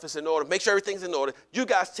Passover stuff is in order. Make sure everything's in order. You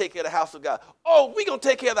guys take care of the house of God. Oh, we're going to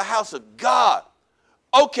take care of the house of God.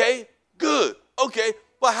 Okay, good. Okay,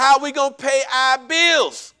 but how are we going to pay our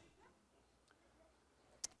bills?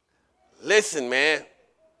 Listen, man.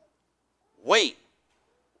 Wait.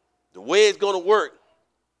 The way it's going to work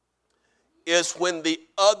is when the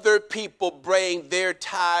other people bring their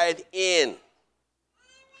tithe in.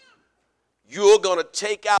 You're going to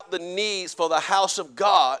take out the needs for the house of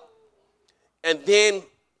God, and then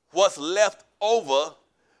what's left over,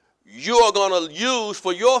 you're going to use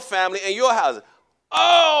for your family and your house.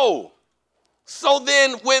 Oh, so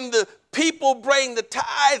then when the people bring the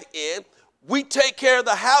tithe in, we take care of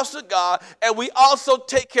the house of God, and we also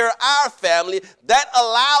take care of our family. That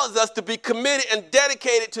allows us to be committed and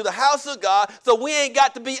dedicated to the house of God, so we ain't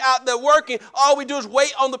got to be out there working. All we do is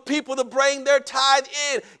wait on the people to bring their tithe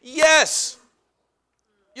in. Yes,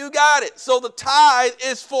 you got it. So the tithe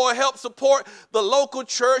is for help support the local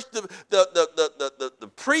church,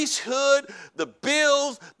 the priesthood, the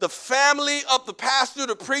bills, the family of the pastor,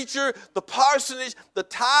 the preacher, the parsonage. The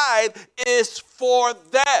tithe is for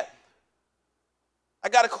that. I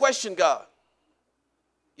got a question, God.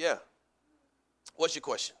 Yeah. What's your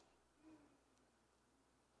question?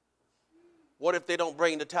 What if they don't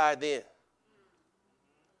bring the tithe in?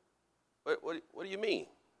 What do you mean?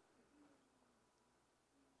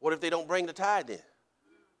 What if they don't bring the tithe in?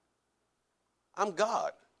 I'm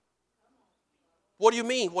God. What do you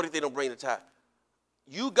mean, what if they don't bring the tithe?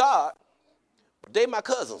 You God, but they my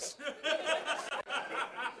cousins.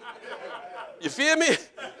 You feel me?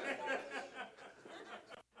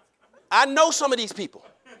 I know some of these people.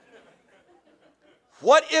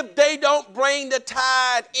 What if they don't bring the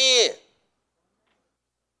tithe in?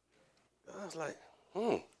 I was like,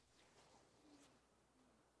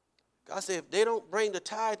 God said, if they don't bring the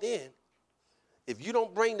tithe in, if you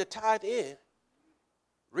don't bring the tithe in,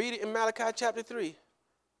 read it in Malachi chapter 3,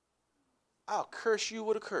 I'll curse you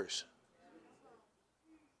with a curse.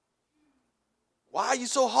 Why are you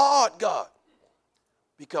so hard, God?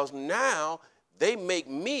 Because now they make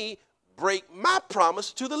me break my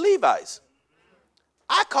promise to the Levites.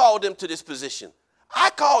 I called them to this position. I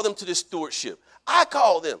called them to this stewardship. I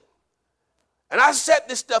called them. And I set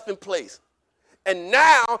this stuff in place. And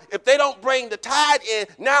now, if they don't bring the tithe in,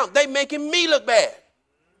 now they making me look bad.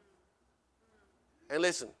 And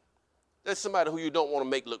listen, there's somebody who you don't want to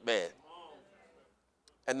make look bad.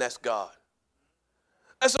 And that's God.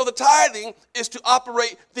 And so the tithing is to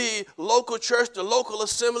operate the local church, the local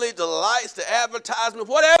assembly, the lights, the advertisement,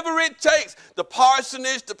 whatever it takes, the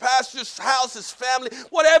parsonage, the pastor's house, his family,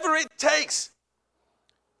 whatever it takes.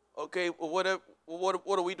 Okay, well,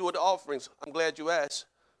 what do we do with the offerings? I'm glad you asked.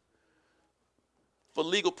 For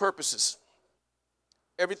legal purposes.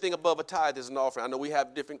 Everything above a tithe is an offering. I know we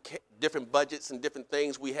have different budgets and different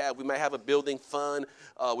things we have. We might have a building fund.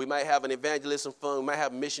 We might have an evangelism fund. We might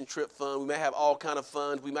have a mission trip fund. We might have all kind of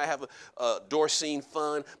funds. We might have a door scene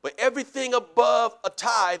fund. But everything above a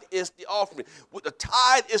tithe is the offering. With the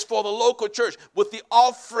tithe is for the local church. With the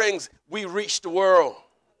offerings, we reach the world.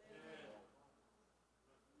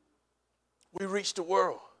 We reach the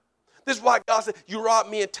world. This is why God said, you rob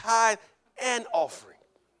me in tithe and offering.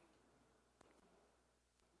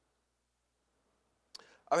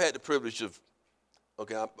 I've had the privilege of,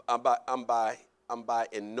 I'm by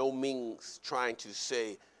in no means trying to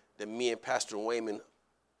say that me and Pastor Wayman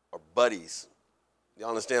are buddies. You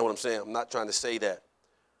understand what I'm saying? I'm not trying to say that.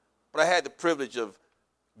 But I had the privilege of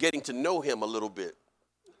getting to know him a little bit.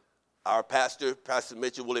 Our pastor, Pastor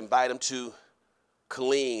Mitchell, will invite him to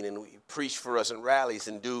Killeen, and we preach for us in rallies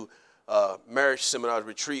and do marriage seminars,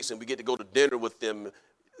 retreats, and we get to go to dinner with them,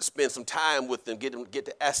 spend some time with them, get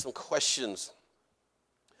to ask some questions.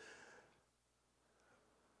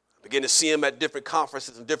 Begin to see him at different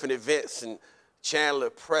conferences and different events in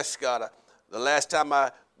Chandler, Prescott. The last time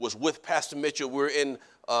I was with Pastor Mitchell, we were in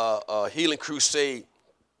a healing crusade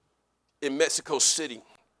in Mexico City.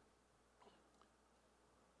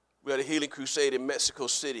 We had a healing crusade in Mexico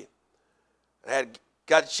City. I had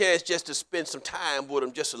got a chance just to spend some time with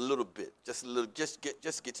him, just a little bit, just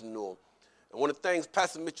get to know him. And one of the things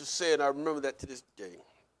Pastor Mitchell said, and I remember that to this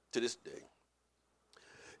day,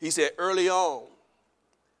 he said early on,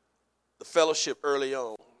 the fellowship early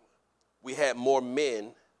on, we had more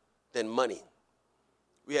men than money.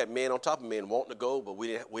 We had men on top of men wanting to go, but we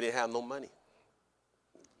didn't have no money.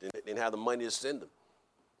 Didn't have the money to send them.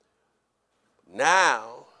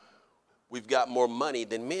 Now, we've got more money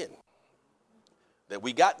than men. That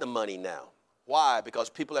we got the money now. Why? Because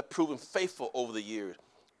people have proven faithful over the years.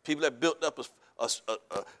 People have built up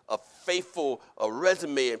a faithful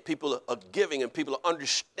resume, and people are giving, and people are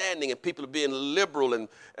understanding, and people are being liberal, and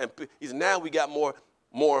now we got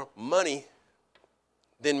more money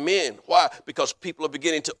than men. Why? Because people are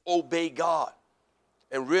beginning to obey God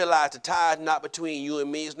and realize the tithe is not between you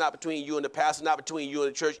and me, it's not between you and the pastor, not between you and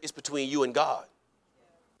the church, it's between you and God.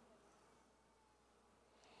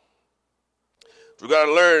 We've got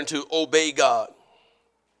to learn to obey God.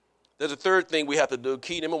 There's a third thing we have to do.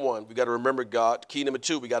 Key number 1, we got to remember God. Key number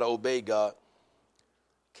 2, we got to obey God.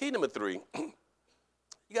 Key number 3, you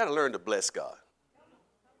got to learn to bless God.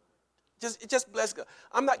 Just bless God.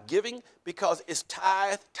 I'm not giving because it's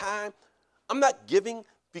tithe time. I'm not giving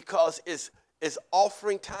because it's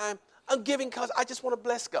offering time. I'm giving because I just want to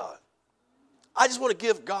bless God. I just want to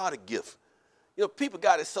give God a gift. You know, people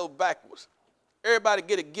got it so backwards. Everybody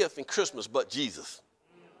get a gift in Christmas but Jesus.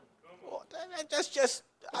 Well, that's just...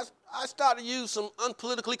 I started to use some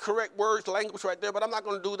unpolitically correct words, language right there, but I'm not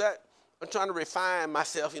going to do that. I'm trying to refine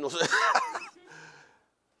myself, you know.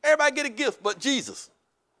 Everybody get a gift but Jesus.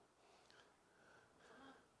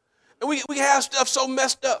 And we have stuff so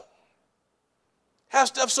messed up, have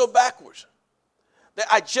stuff so backwards, that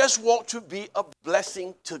I just want to be a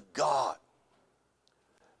blessing to God.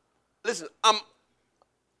 Listen,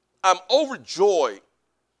 I'm overjoyed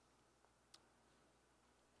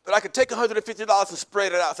that I could take $150 and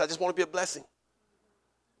spread it out. So I just want to be a blessing.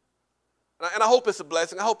 And I hope it's a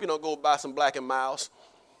blessing. I hope you don't go buy some Black & Miles.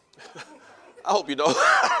 I hope you don't.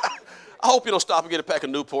 I hope you don't stop and get a pack of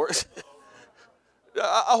Newports.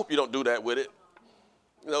 I hope you don't do that with it.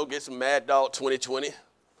 You know, get some Mad Dog 2020.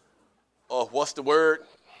 Or what's the word?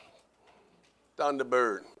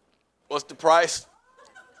 Thunderbird. What's the price?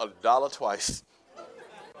 $1 twice.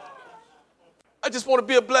 I just want to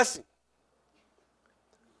be a blessing.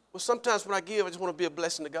 Well, sometimes when I give, I just want to be a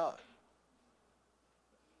blessing to God.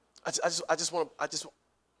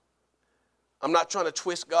 I'm not trying to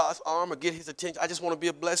twist God's arm or get his attention. I just want to be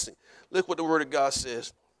a blessing. Look what the word of God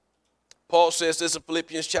says. Paul says this in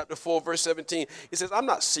Philippians chapter 4, verse 17. He says, I'm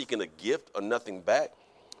not seeking a gift or nothing back,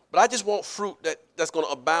 but I just want fruit that's going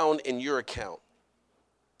to abound in your account.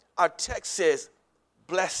 Our text says,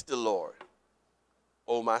 bless the Lord,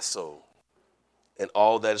 O my soul, and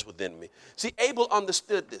all that is within me. See, Abel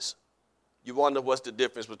understood this. You wonder what's the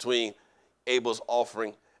difference between Abel's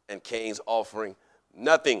offering and Cain's offering?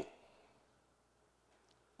 Nothing.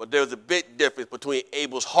 But there's a big difference between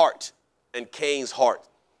Abel's heart and Cain's heart.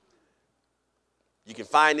 You can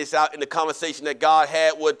find this out in the conversation that God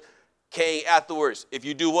had with Cain afterwards. If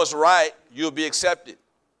you do what's right, you'll be accepted.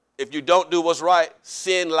 If you don't do what's right,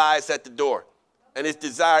 sin lies at the door. And its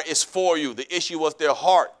desire is for you. The issue was their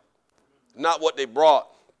heart, not what they brought.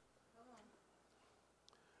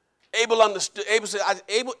 Abel understood. Abel said,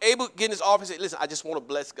 Abel getting his offering said, listen, I just want to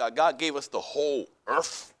bless God. God gave us the whole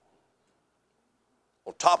earth.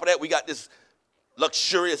 On top of that, we got this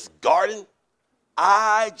luxurious garden.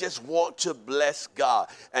 I just want to bless God.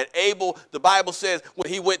 And Abel, the Bible says,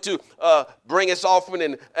 when he went to bring his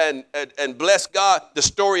offering and bless God, the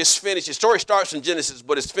story is finished. The story starts in Genesis,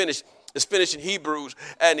 but it's finished. It's finished in Hebrews,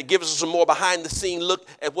 and it gives us some more behind-the-scene look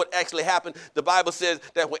at what actually happened. The Bible says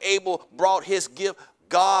that when Abel brought his gift,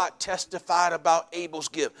 God testified about Abel's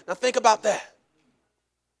gift. Now think about that.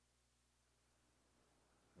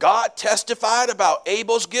 God testified about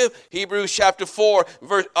Abel's gift. Hebrews chapter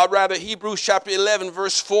 11,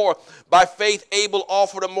 verse 4. By faith, Abel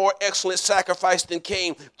offered a more excellent sacrifice than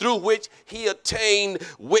Cain, through which he obtained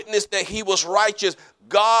witness that he was righteous,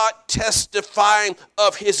 God testifying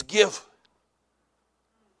of his gift.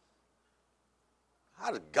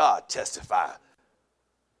 How did God testify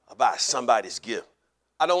about somebody's gift?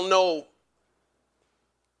 I don't know,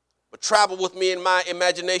 but travel with me in my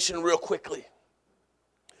imagination real quickly.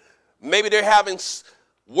 Maybe they're having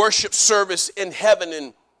worship service in heaven,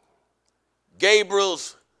 and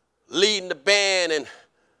Gabriel's leading the band, and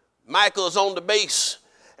Michael's on the bass,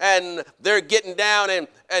 and they're getting down,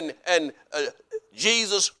 and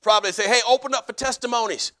Jesus probably say, hey, open up for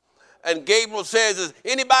testimonies. And Gabriel says, does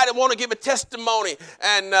anybody want to give a testimony?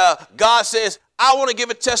 And God says, I want to give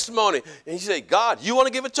a testimony. And he said, God, you want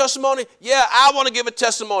to give a testimony? Yeah, I want to give a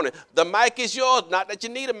testimony. The mic is yours. Not that you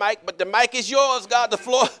need a mic, but the mic is yours, God.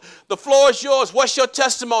 The floor is yours. What's your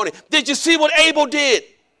testimony? Did you see what Abel did?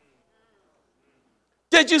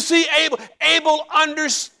 Did you see Abel? Abel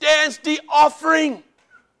understands the offering.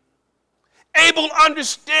 Abel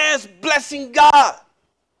understands blessing God.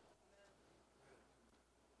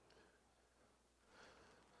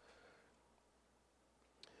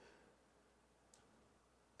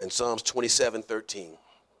 In Psalms 27:13.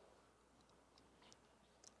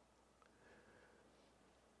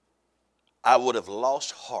 I would have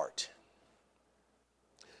lost heart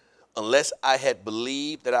unless I had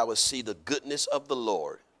believed that I would see the goodness of the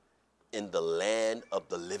Lord in the land of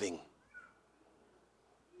the living.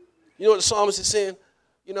 You know what the psalmist is saying?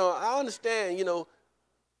 I understand, you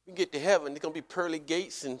can get to heaven, there's going to be pearly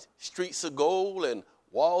gates and streets of gold and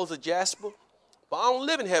walls of jasper. But I don't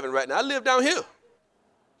live in heaven right now. I live down here.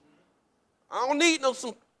 I don't need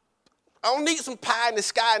some pie in the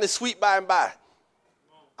sky and the sweet by and by.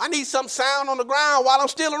 I need some sound on the ground while I'm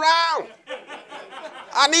still around.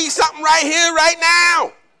 I need something right here, right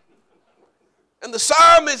now. And the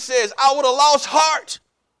psalmist says, I would have lost heart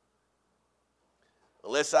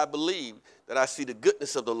unless I believed that I see the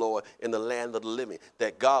goodness of the Lord in the land of the living,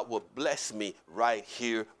 that God will bless me right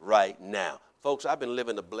here, right now. Folks, I've been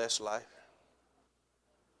living a blessed life.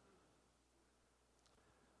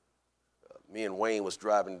 Me and Wayne was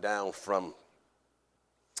driving down from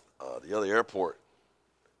the other airport,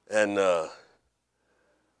 and I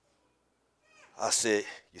said,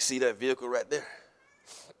 you see that vehicle right there?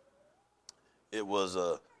 It was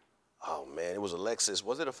it was a Lexus.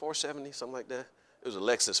 Was it a 470, something like that? It was a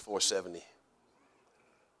Lexus 470.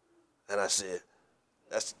 And I said,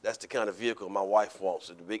 that's the kind of vehicle my wife wants.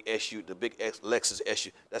 The big Lexus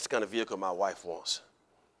SU, that's the kind of vehicle my wife wants.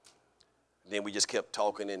 Then we just kept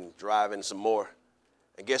talking and driving some more.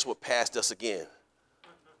 And guess what passed us again?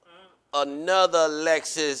 Another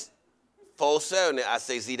Lexus 470. I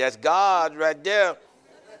say, see, that's God right there.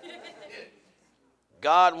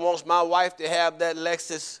 God wants my wife to have that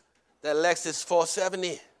Lexus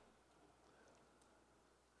 470.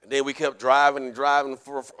 And then we kept driving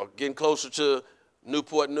for getting closer to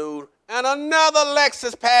Newport News. And another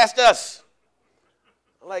Lexus passed us.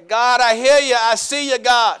 I'm like, God, I hear you. I see you,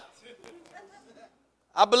 God.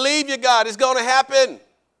 I believe you, God. It's going to happen.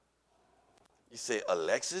 You say,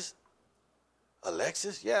 Alexis?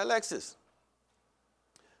 Alexis? Yeah, Alexis.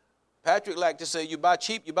 Patrick liked to say, you buy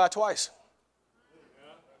cheap, you buy twice.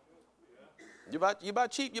 You buy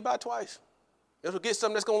cheap, you buy twice. It'll get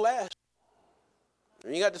something that's going to last.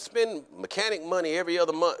 You got to spend mechanic money every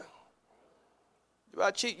other month. You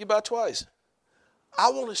buy cheap, you buy twice. I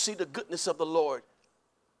want to see the goodness of the Lord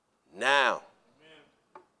now.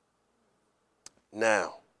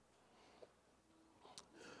 Now.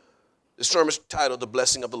 This sermon is titled, The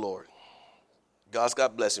Blessing of the Lord. God's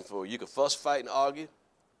got blessing for you. You can fuss, fight, and argue.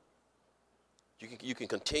 You can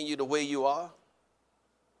continue the way you are.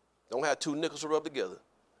 Don't have two nickels to rub together.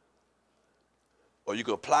 Or you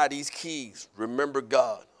can apply these keys. Remember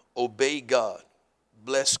God. Obey God.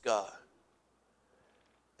 Bless God.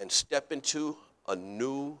 And step into a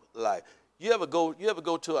new life. You ever go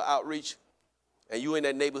to an outreach and you in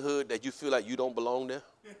that neighborhood that you feel like you don't belong there?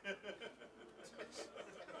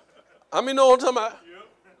 I mean, know what I'm talking about? Yep.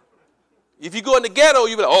 If you go in the ghetto,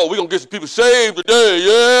 you be like, oh, we're going to get some people saved today,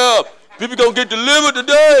 yeah. People going to get delivered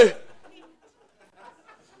today.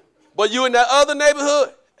 But you in that other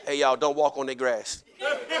neighborhood, hey, y'all, don't walk on their grass.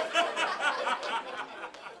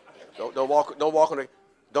 Don't walk on the,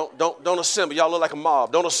 don't assemble. Y'all look like a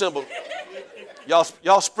mob. Don't assemble.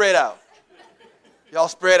 Y'all spread out. Y'all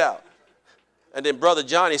spread out. And then Brother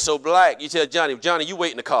Johnny's so black, you tell Johnny, you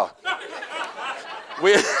wait in the car.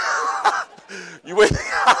 You wait.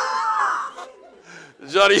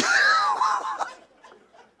 Johnny.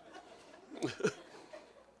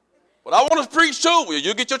 But I want to preach too. Well,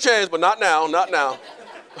 you get your chance, but not now, not now.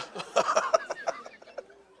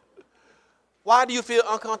 Why do you feel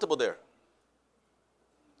uncomfortable there?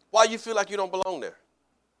 Why do you feel like you don't belong there?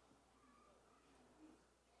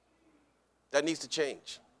 That needs to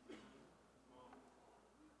change.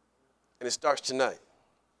 And it starts tonight.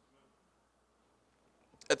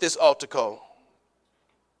 At this altar call,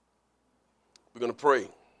 we're going to pray.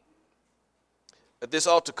 At this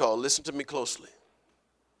altar call, listen to me closely.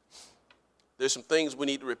 There's some things we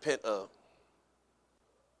need to repent of.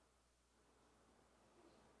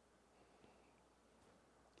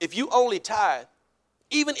 If you only tithe,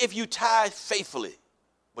 even if you tithe faithfully,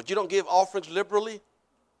 but you don't give offerings liberally,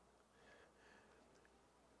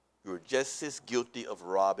 you're just as guilty of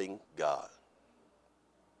robbing God.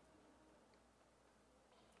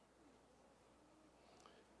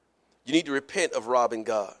 You need to repent of robbing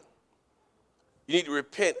God. You need to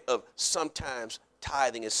repent of sometimes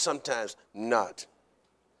tithing and sometimes not.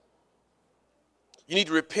 You need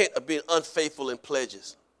to repent of being unfaithful in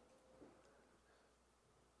pledges.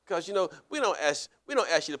 Because, we don't ask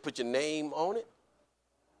you to put your name on it.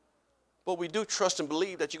 But we do trust and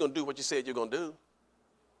believe that you're going to do what you said you're going to do.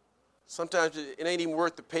 Sometimes it ain't even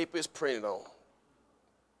worth the paper it's printed on.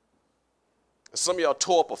 And some of y'all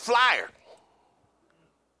tore up a flyer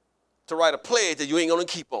to write a pledge that you ain't going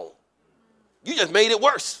to keep on. You just made it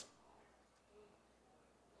worse.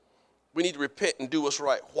 We need to repent and do what's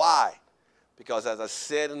right. Why? Because as I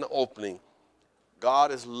said in the opening,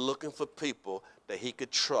 God is looking for people that he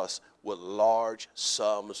could trust with large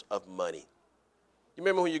sums of money. You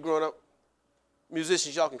remember when you were growing up?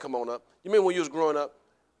 Musicians, y'all can come on up. You remember when you was growing up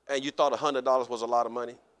and you thought $100 was a lot of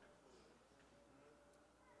money?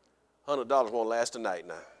 $100 won't last a night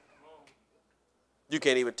now. You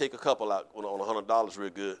can't even take a couple out on $100 real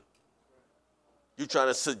good. You're trying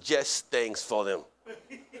to suggest things for them.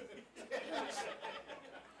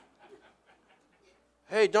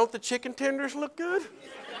 Hey, don't the chicken tenders look good?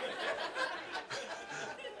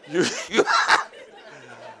 Well,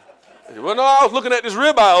 no, I was looking at this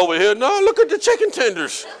ribeye over here. No, look at the chicken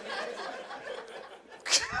tenders.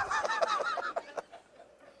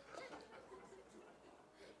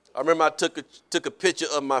 I remember I took a picture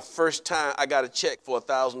of my first time I got a check for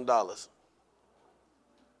 $1,000.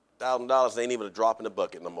 $1,000 ain't even a drop in the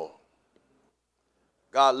bucket no more.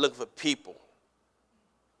 God looking for people.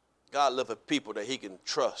 God looking for people that he can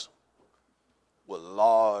trust with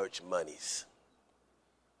large monies.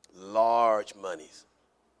 Large monies.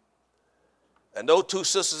 And those two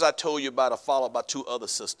sisters I told you about are followed by two other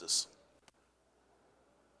sisters.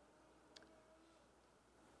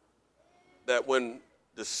 That when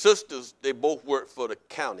the sisters, they both worked for the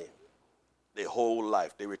county their whole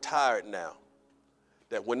life. They retired now.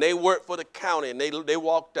 That when they worked for the county and they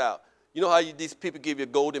walked out, you know how these people give you a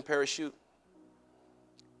golden parachute?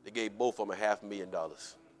 They gave both of them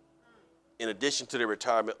 $500,000. In addition to their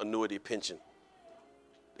retirement annuity pension,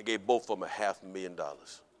 they gave both of them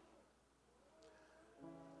 $500,000.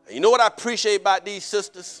 And you know what I appreciate about these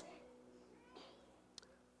sisters?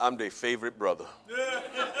 I'm their favorite brother.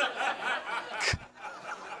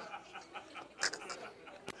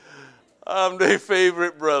 I'm their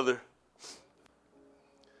favorite brother.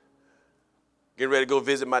 Getting ready to go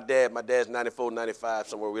visit my dad. My dad's 94, 95,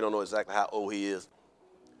 somewhere. We don't know exactly how old he is.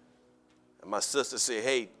 And my sister said,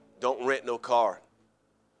 hey, don't rent no car.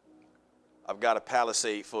 I've got a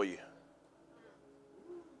Palisade for you.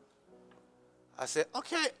 I said,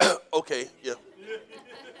 okay, okay, yeah.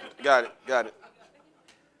 Got it.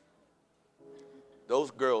 Those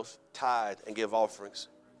girls tithe and give offerings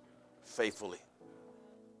faithfully.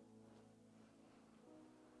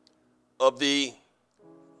 Of the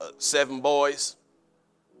 7 boys,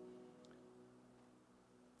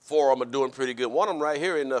 4 of them are doing pretty good. One of them right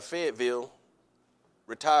here in Fayetteville,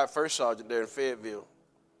 retired first sergeant there in Fayetteville.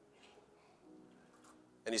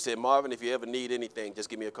 And he said, Marvin, if you ever need anything, just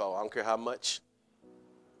give me a call. I don't care how much.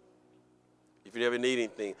 If you ever need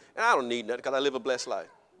anything. And I don't need nothing because I live a blessed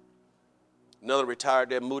life. Another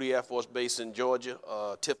retired there, Moody Air Force Base in Georgia,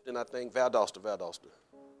 Tifton, I think, Valdosta.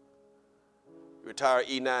 Retired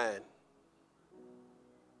E9.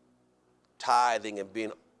 Tithing and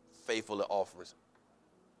being faithful at offerings,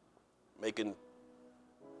 making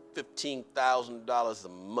 $15,000 a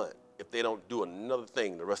month if they don't do another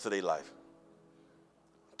thing the rest of their life.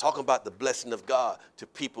 Talking about the blessing of God to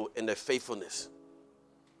people in their faithfulness.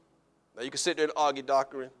 Now, you can sit there and argue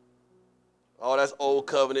doctrine. Oh, that's old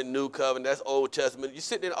covenant, new covenant, that's Old Testament. You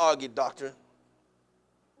sit there and argue doctrine.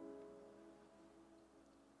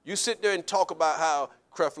 You sit there and talk about how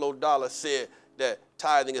Creflo Dollar said that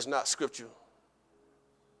tithing is not scriptural.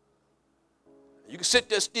 You can sit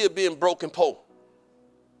there still being broke and poor.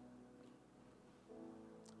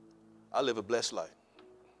 I live a blessed life.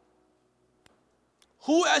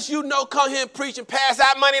 Who else you know come here and preach and pass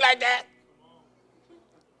out money like that?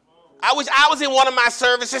 I wish I was in one of my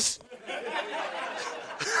services.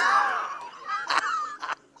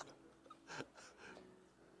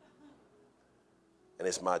 And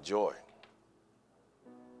it's my joy.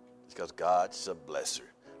 It's because God's a blesser.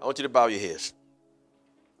 I want you to bow your heads.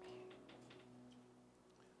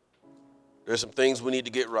 There's some things we need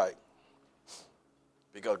to get right.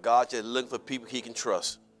 Because God just looking for people he can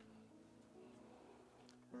trust.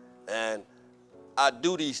 And I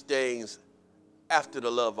do these things after the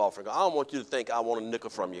love offering. I don't want you to think I want a nickel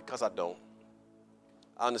from you, because I don't.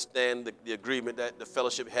 I understand the agreement that the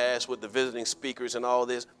fellowship has with the visiting speakers and all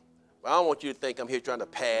this. But I don't want you to think I'm here trying to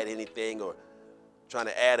pad anything or trying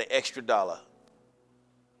to add an extra dollar.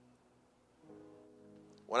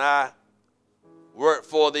 When I worked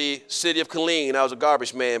for the city of Killeen, I was a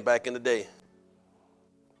garbage man back in the day.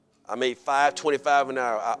 I made $5.25 an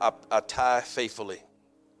hour. I tithe faithfully.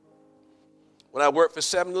 When I worked for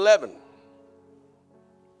 7-Eleven,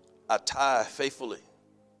 I tithe faithfully.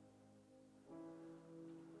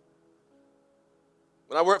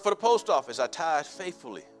 When I worked for the post office, I tithe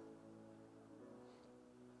faithfully.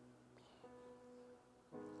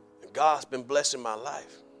 And God's been blessing my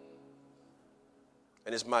life.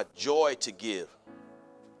 And it's my joy to give.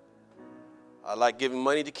 I like giving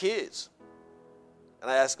money to kids. And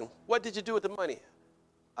I ask them, what did you do with the money?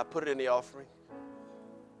 I put it in the offering.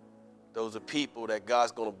 Those are people that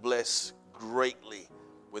God's going to bless greatly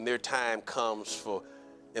when their time comes for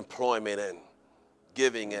employment and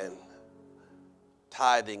giving and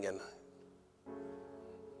tithing. And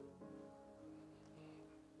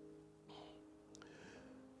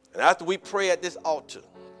after we pray at this altar,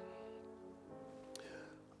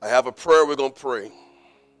 I have a prayer we're going to pray.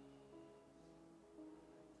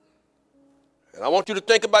 And I want you to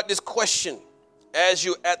think about this question as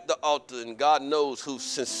you're at the altar, and God knows who's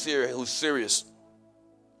sincere and who's serious.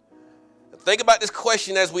 And think about this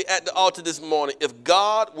question as we're at the altar this morning. If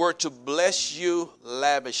God were to bless you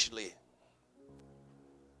lavishly,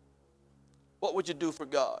 what would you do for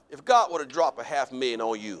God? If God were to drop $500,000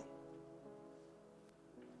 on you,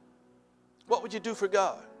 what would you do for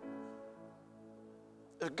God?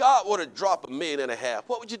 If God were to drop $1.5 million,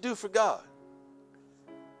 what would you do for God?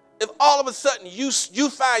 If all of a sudden you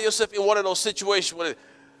find yourself in one of those situations where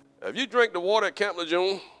if you drink the water at Camp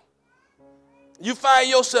Lejeune, you find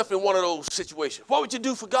yourself in one of those situations, what would you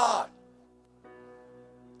do for God?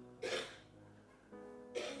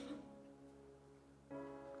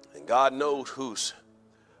 And God knows who's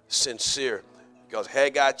sincere. Because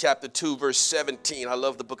Haggai chapter 2, verse 17, I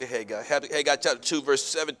love the book of Haggai. Haggai chapter 2, verse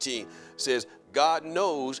 17 says, God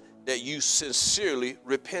knows that you sincerely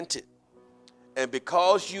repented. And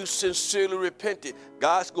because you sincerely repented,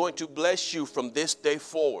 God's going to bless you from this day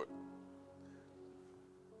forward.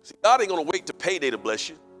 See, God ain't going to wait to payday to bless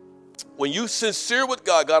you. When you sincere with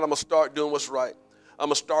God, God, I'm going to start doing what's right. I'm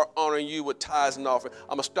going to start honoring you with tithes and offering.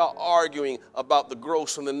 I'm going to start arguing about the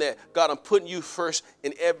gross and the net. God, I'm putting you first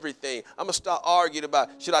in everything. I'm going to start arguing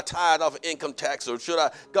about, should I tithe off of income tax or should I?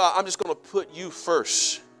 God, I'm just going to put you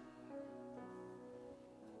first.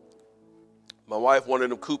 My wife, one of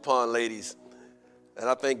them coupon ladies, and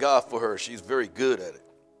I thank God for her. She's very good at it.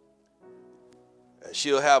 And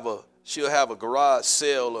she'll have a garage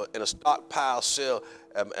sale and a stockpile sale,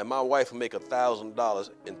 and my wife will make $1,000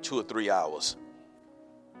 in 2 or 3 hours.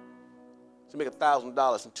 She'll make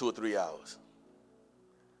 $1,000 in 2 or 3 hours.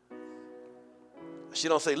 She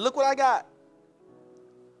don't say, look what I got.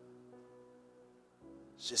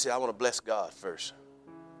 She said, I want to bless God first.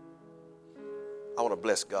 I want to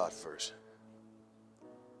bless God first.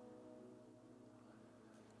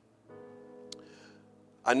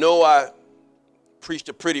 I know I preached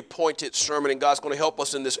a pretty pointed sermon, and God's going to help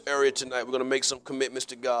us in this area tonight. We're going to make some commitments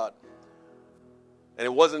to God. And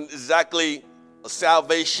it wasn't exactly a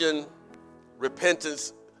salvation,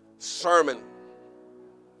 repentance sermon.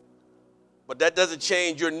 But that doesn't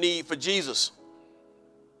change your need for Jesus.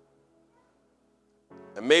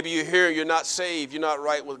 And maybe you're here, you're not saved, you're not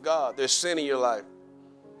right with God. There's sin in your life.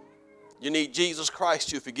 You need Jesus Christ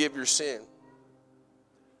to forgive your sin.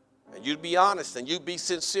 And you'd be honest and you'd be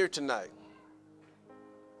sincere tonight.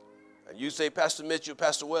 And you say, Pastor Mitchell,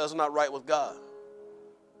 Pastor Wells, I'm not right with God.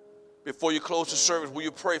 Before you close the service, will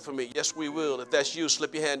you pray for me? Yes, we will. If that's you,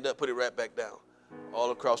 slip your hand up, put it right back down.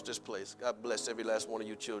 All across this place. God bless every last one of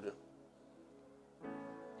you children.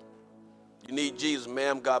 You need Jesus,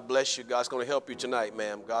 ma'am. God bless you. God's going to help you tonight,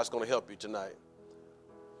 ma'am. God's going to help you tonight.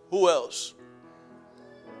 Who else?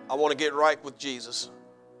 I want to get right with Jesus.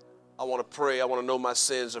 I want to pray. I want to know my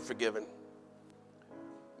sins are forgiven.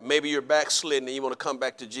 Maybe you're backslidden and you want to come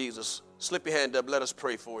back to Jesus. Slip your hand up. Let us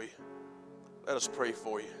pray for you. Let us pray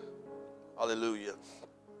for you. Hallelujah.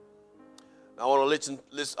 Now, I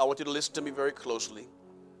want you to listen to me very closely.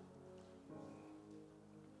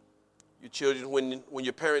 You children, when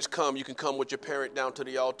your parents come, you can come with your parent down to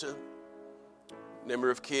the altar. Number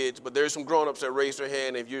of kids. But there's some grown-ups that raise their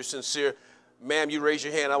hand. If you're sincere, ma'am, you raise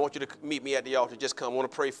your hand. I want you to meet me at the altar. Just come. I want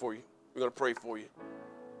to pray for you. We're going to pray for you.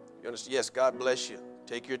 You understand? Yes, God bless you.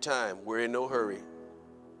 Take your time. We're in no hurry.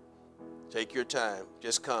 Take your time.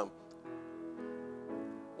 Just come.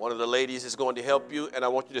 One of the ladies is going to help you, and I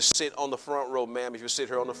want you to sit on the front row, ma'am. If you sit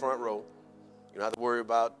here on the front row, you don't have to worry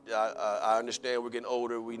about, I understand we're getting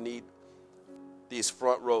older. We need these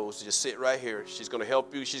front rows. Just sit right here. She's going to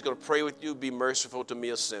help you. She's going to pray with you. Be merciful to me,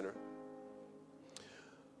 a sinner.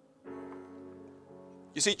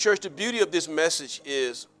 You see, church, the beauty of this message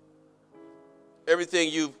is everything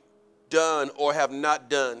you've done or have not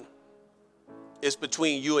done is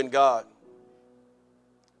between you and God.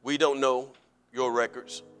 We don't know your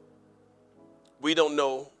records. We don't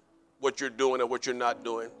know what you're doing or what you're not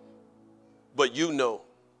doing. But you know.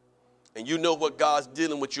 And you know what God's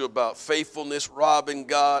dealing with you about. Faithfulness, robbing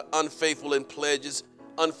God, unfaithful in pledges,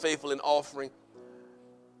 unfaithful in offering.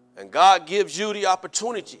 And God gives you the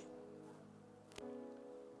opportunity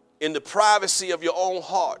in the privacy of your own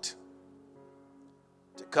heart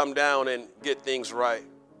to come down and get things right.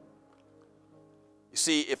 You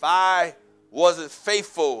see, if I wasn't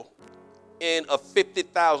faithful in a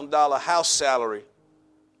 $50,000 house salary,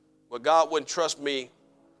 well, God wouldn't trust me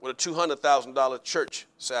with a $200,000 church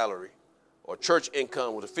salary or church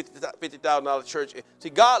income with a $50,000 church. See,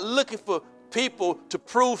 God looking for people to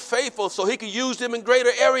prove faithful so he can use them in greater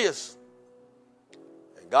areas.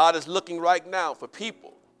 And God is looking right now for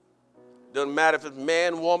people. Doesn't matter if it's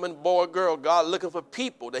man, woman, boy, girl. God looking for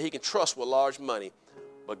people that he can trust with large money.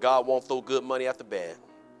 But God won't throw good money after bad.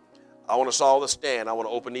 I want us all to stand. I want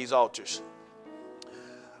to open these altars.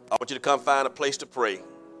 I want you to come find a place to pray.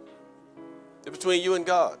 It's between you and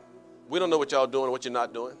God. We don't know what y'all doing or what you're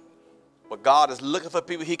not doing. But God is looking for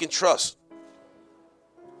people he can trust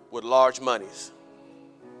with large monies.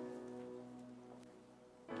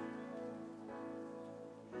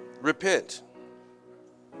 Repent.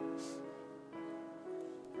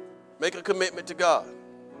 Make a commitment to God.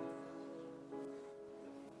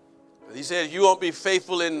 He said, if you won't be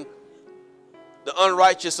faithful in the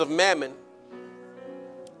unrighteous of mammon,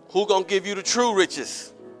 who gonna give you the true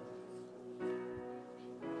riches?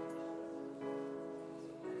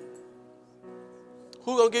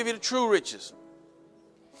 Who gonna give you the true riches?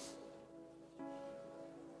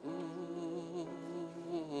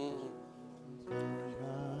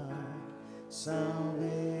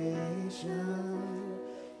 Salvation,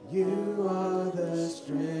 you are the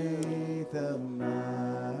strength of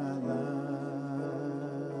my life.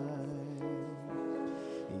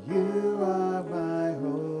 You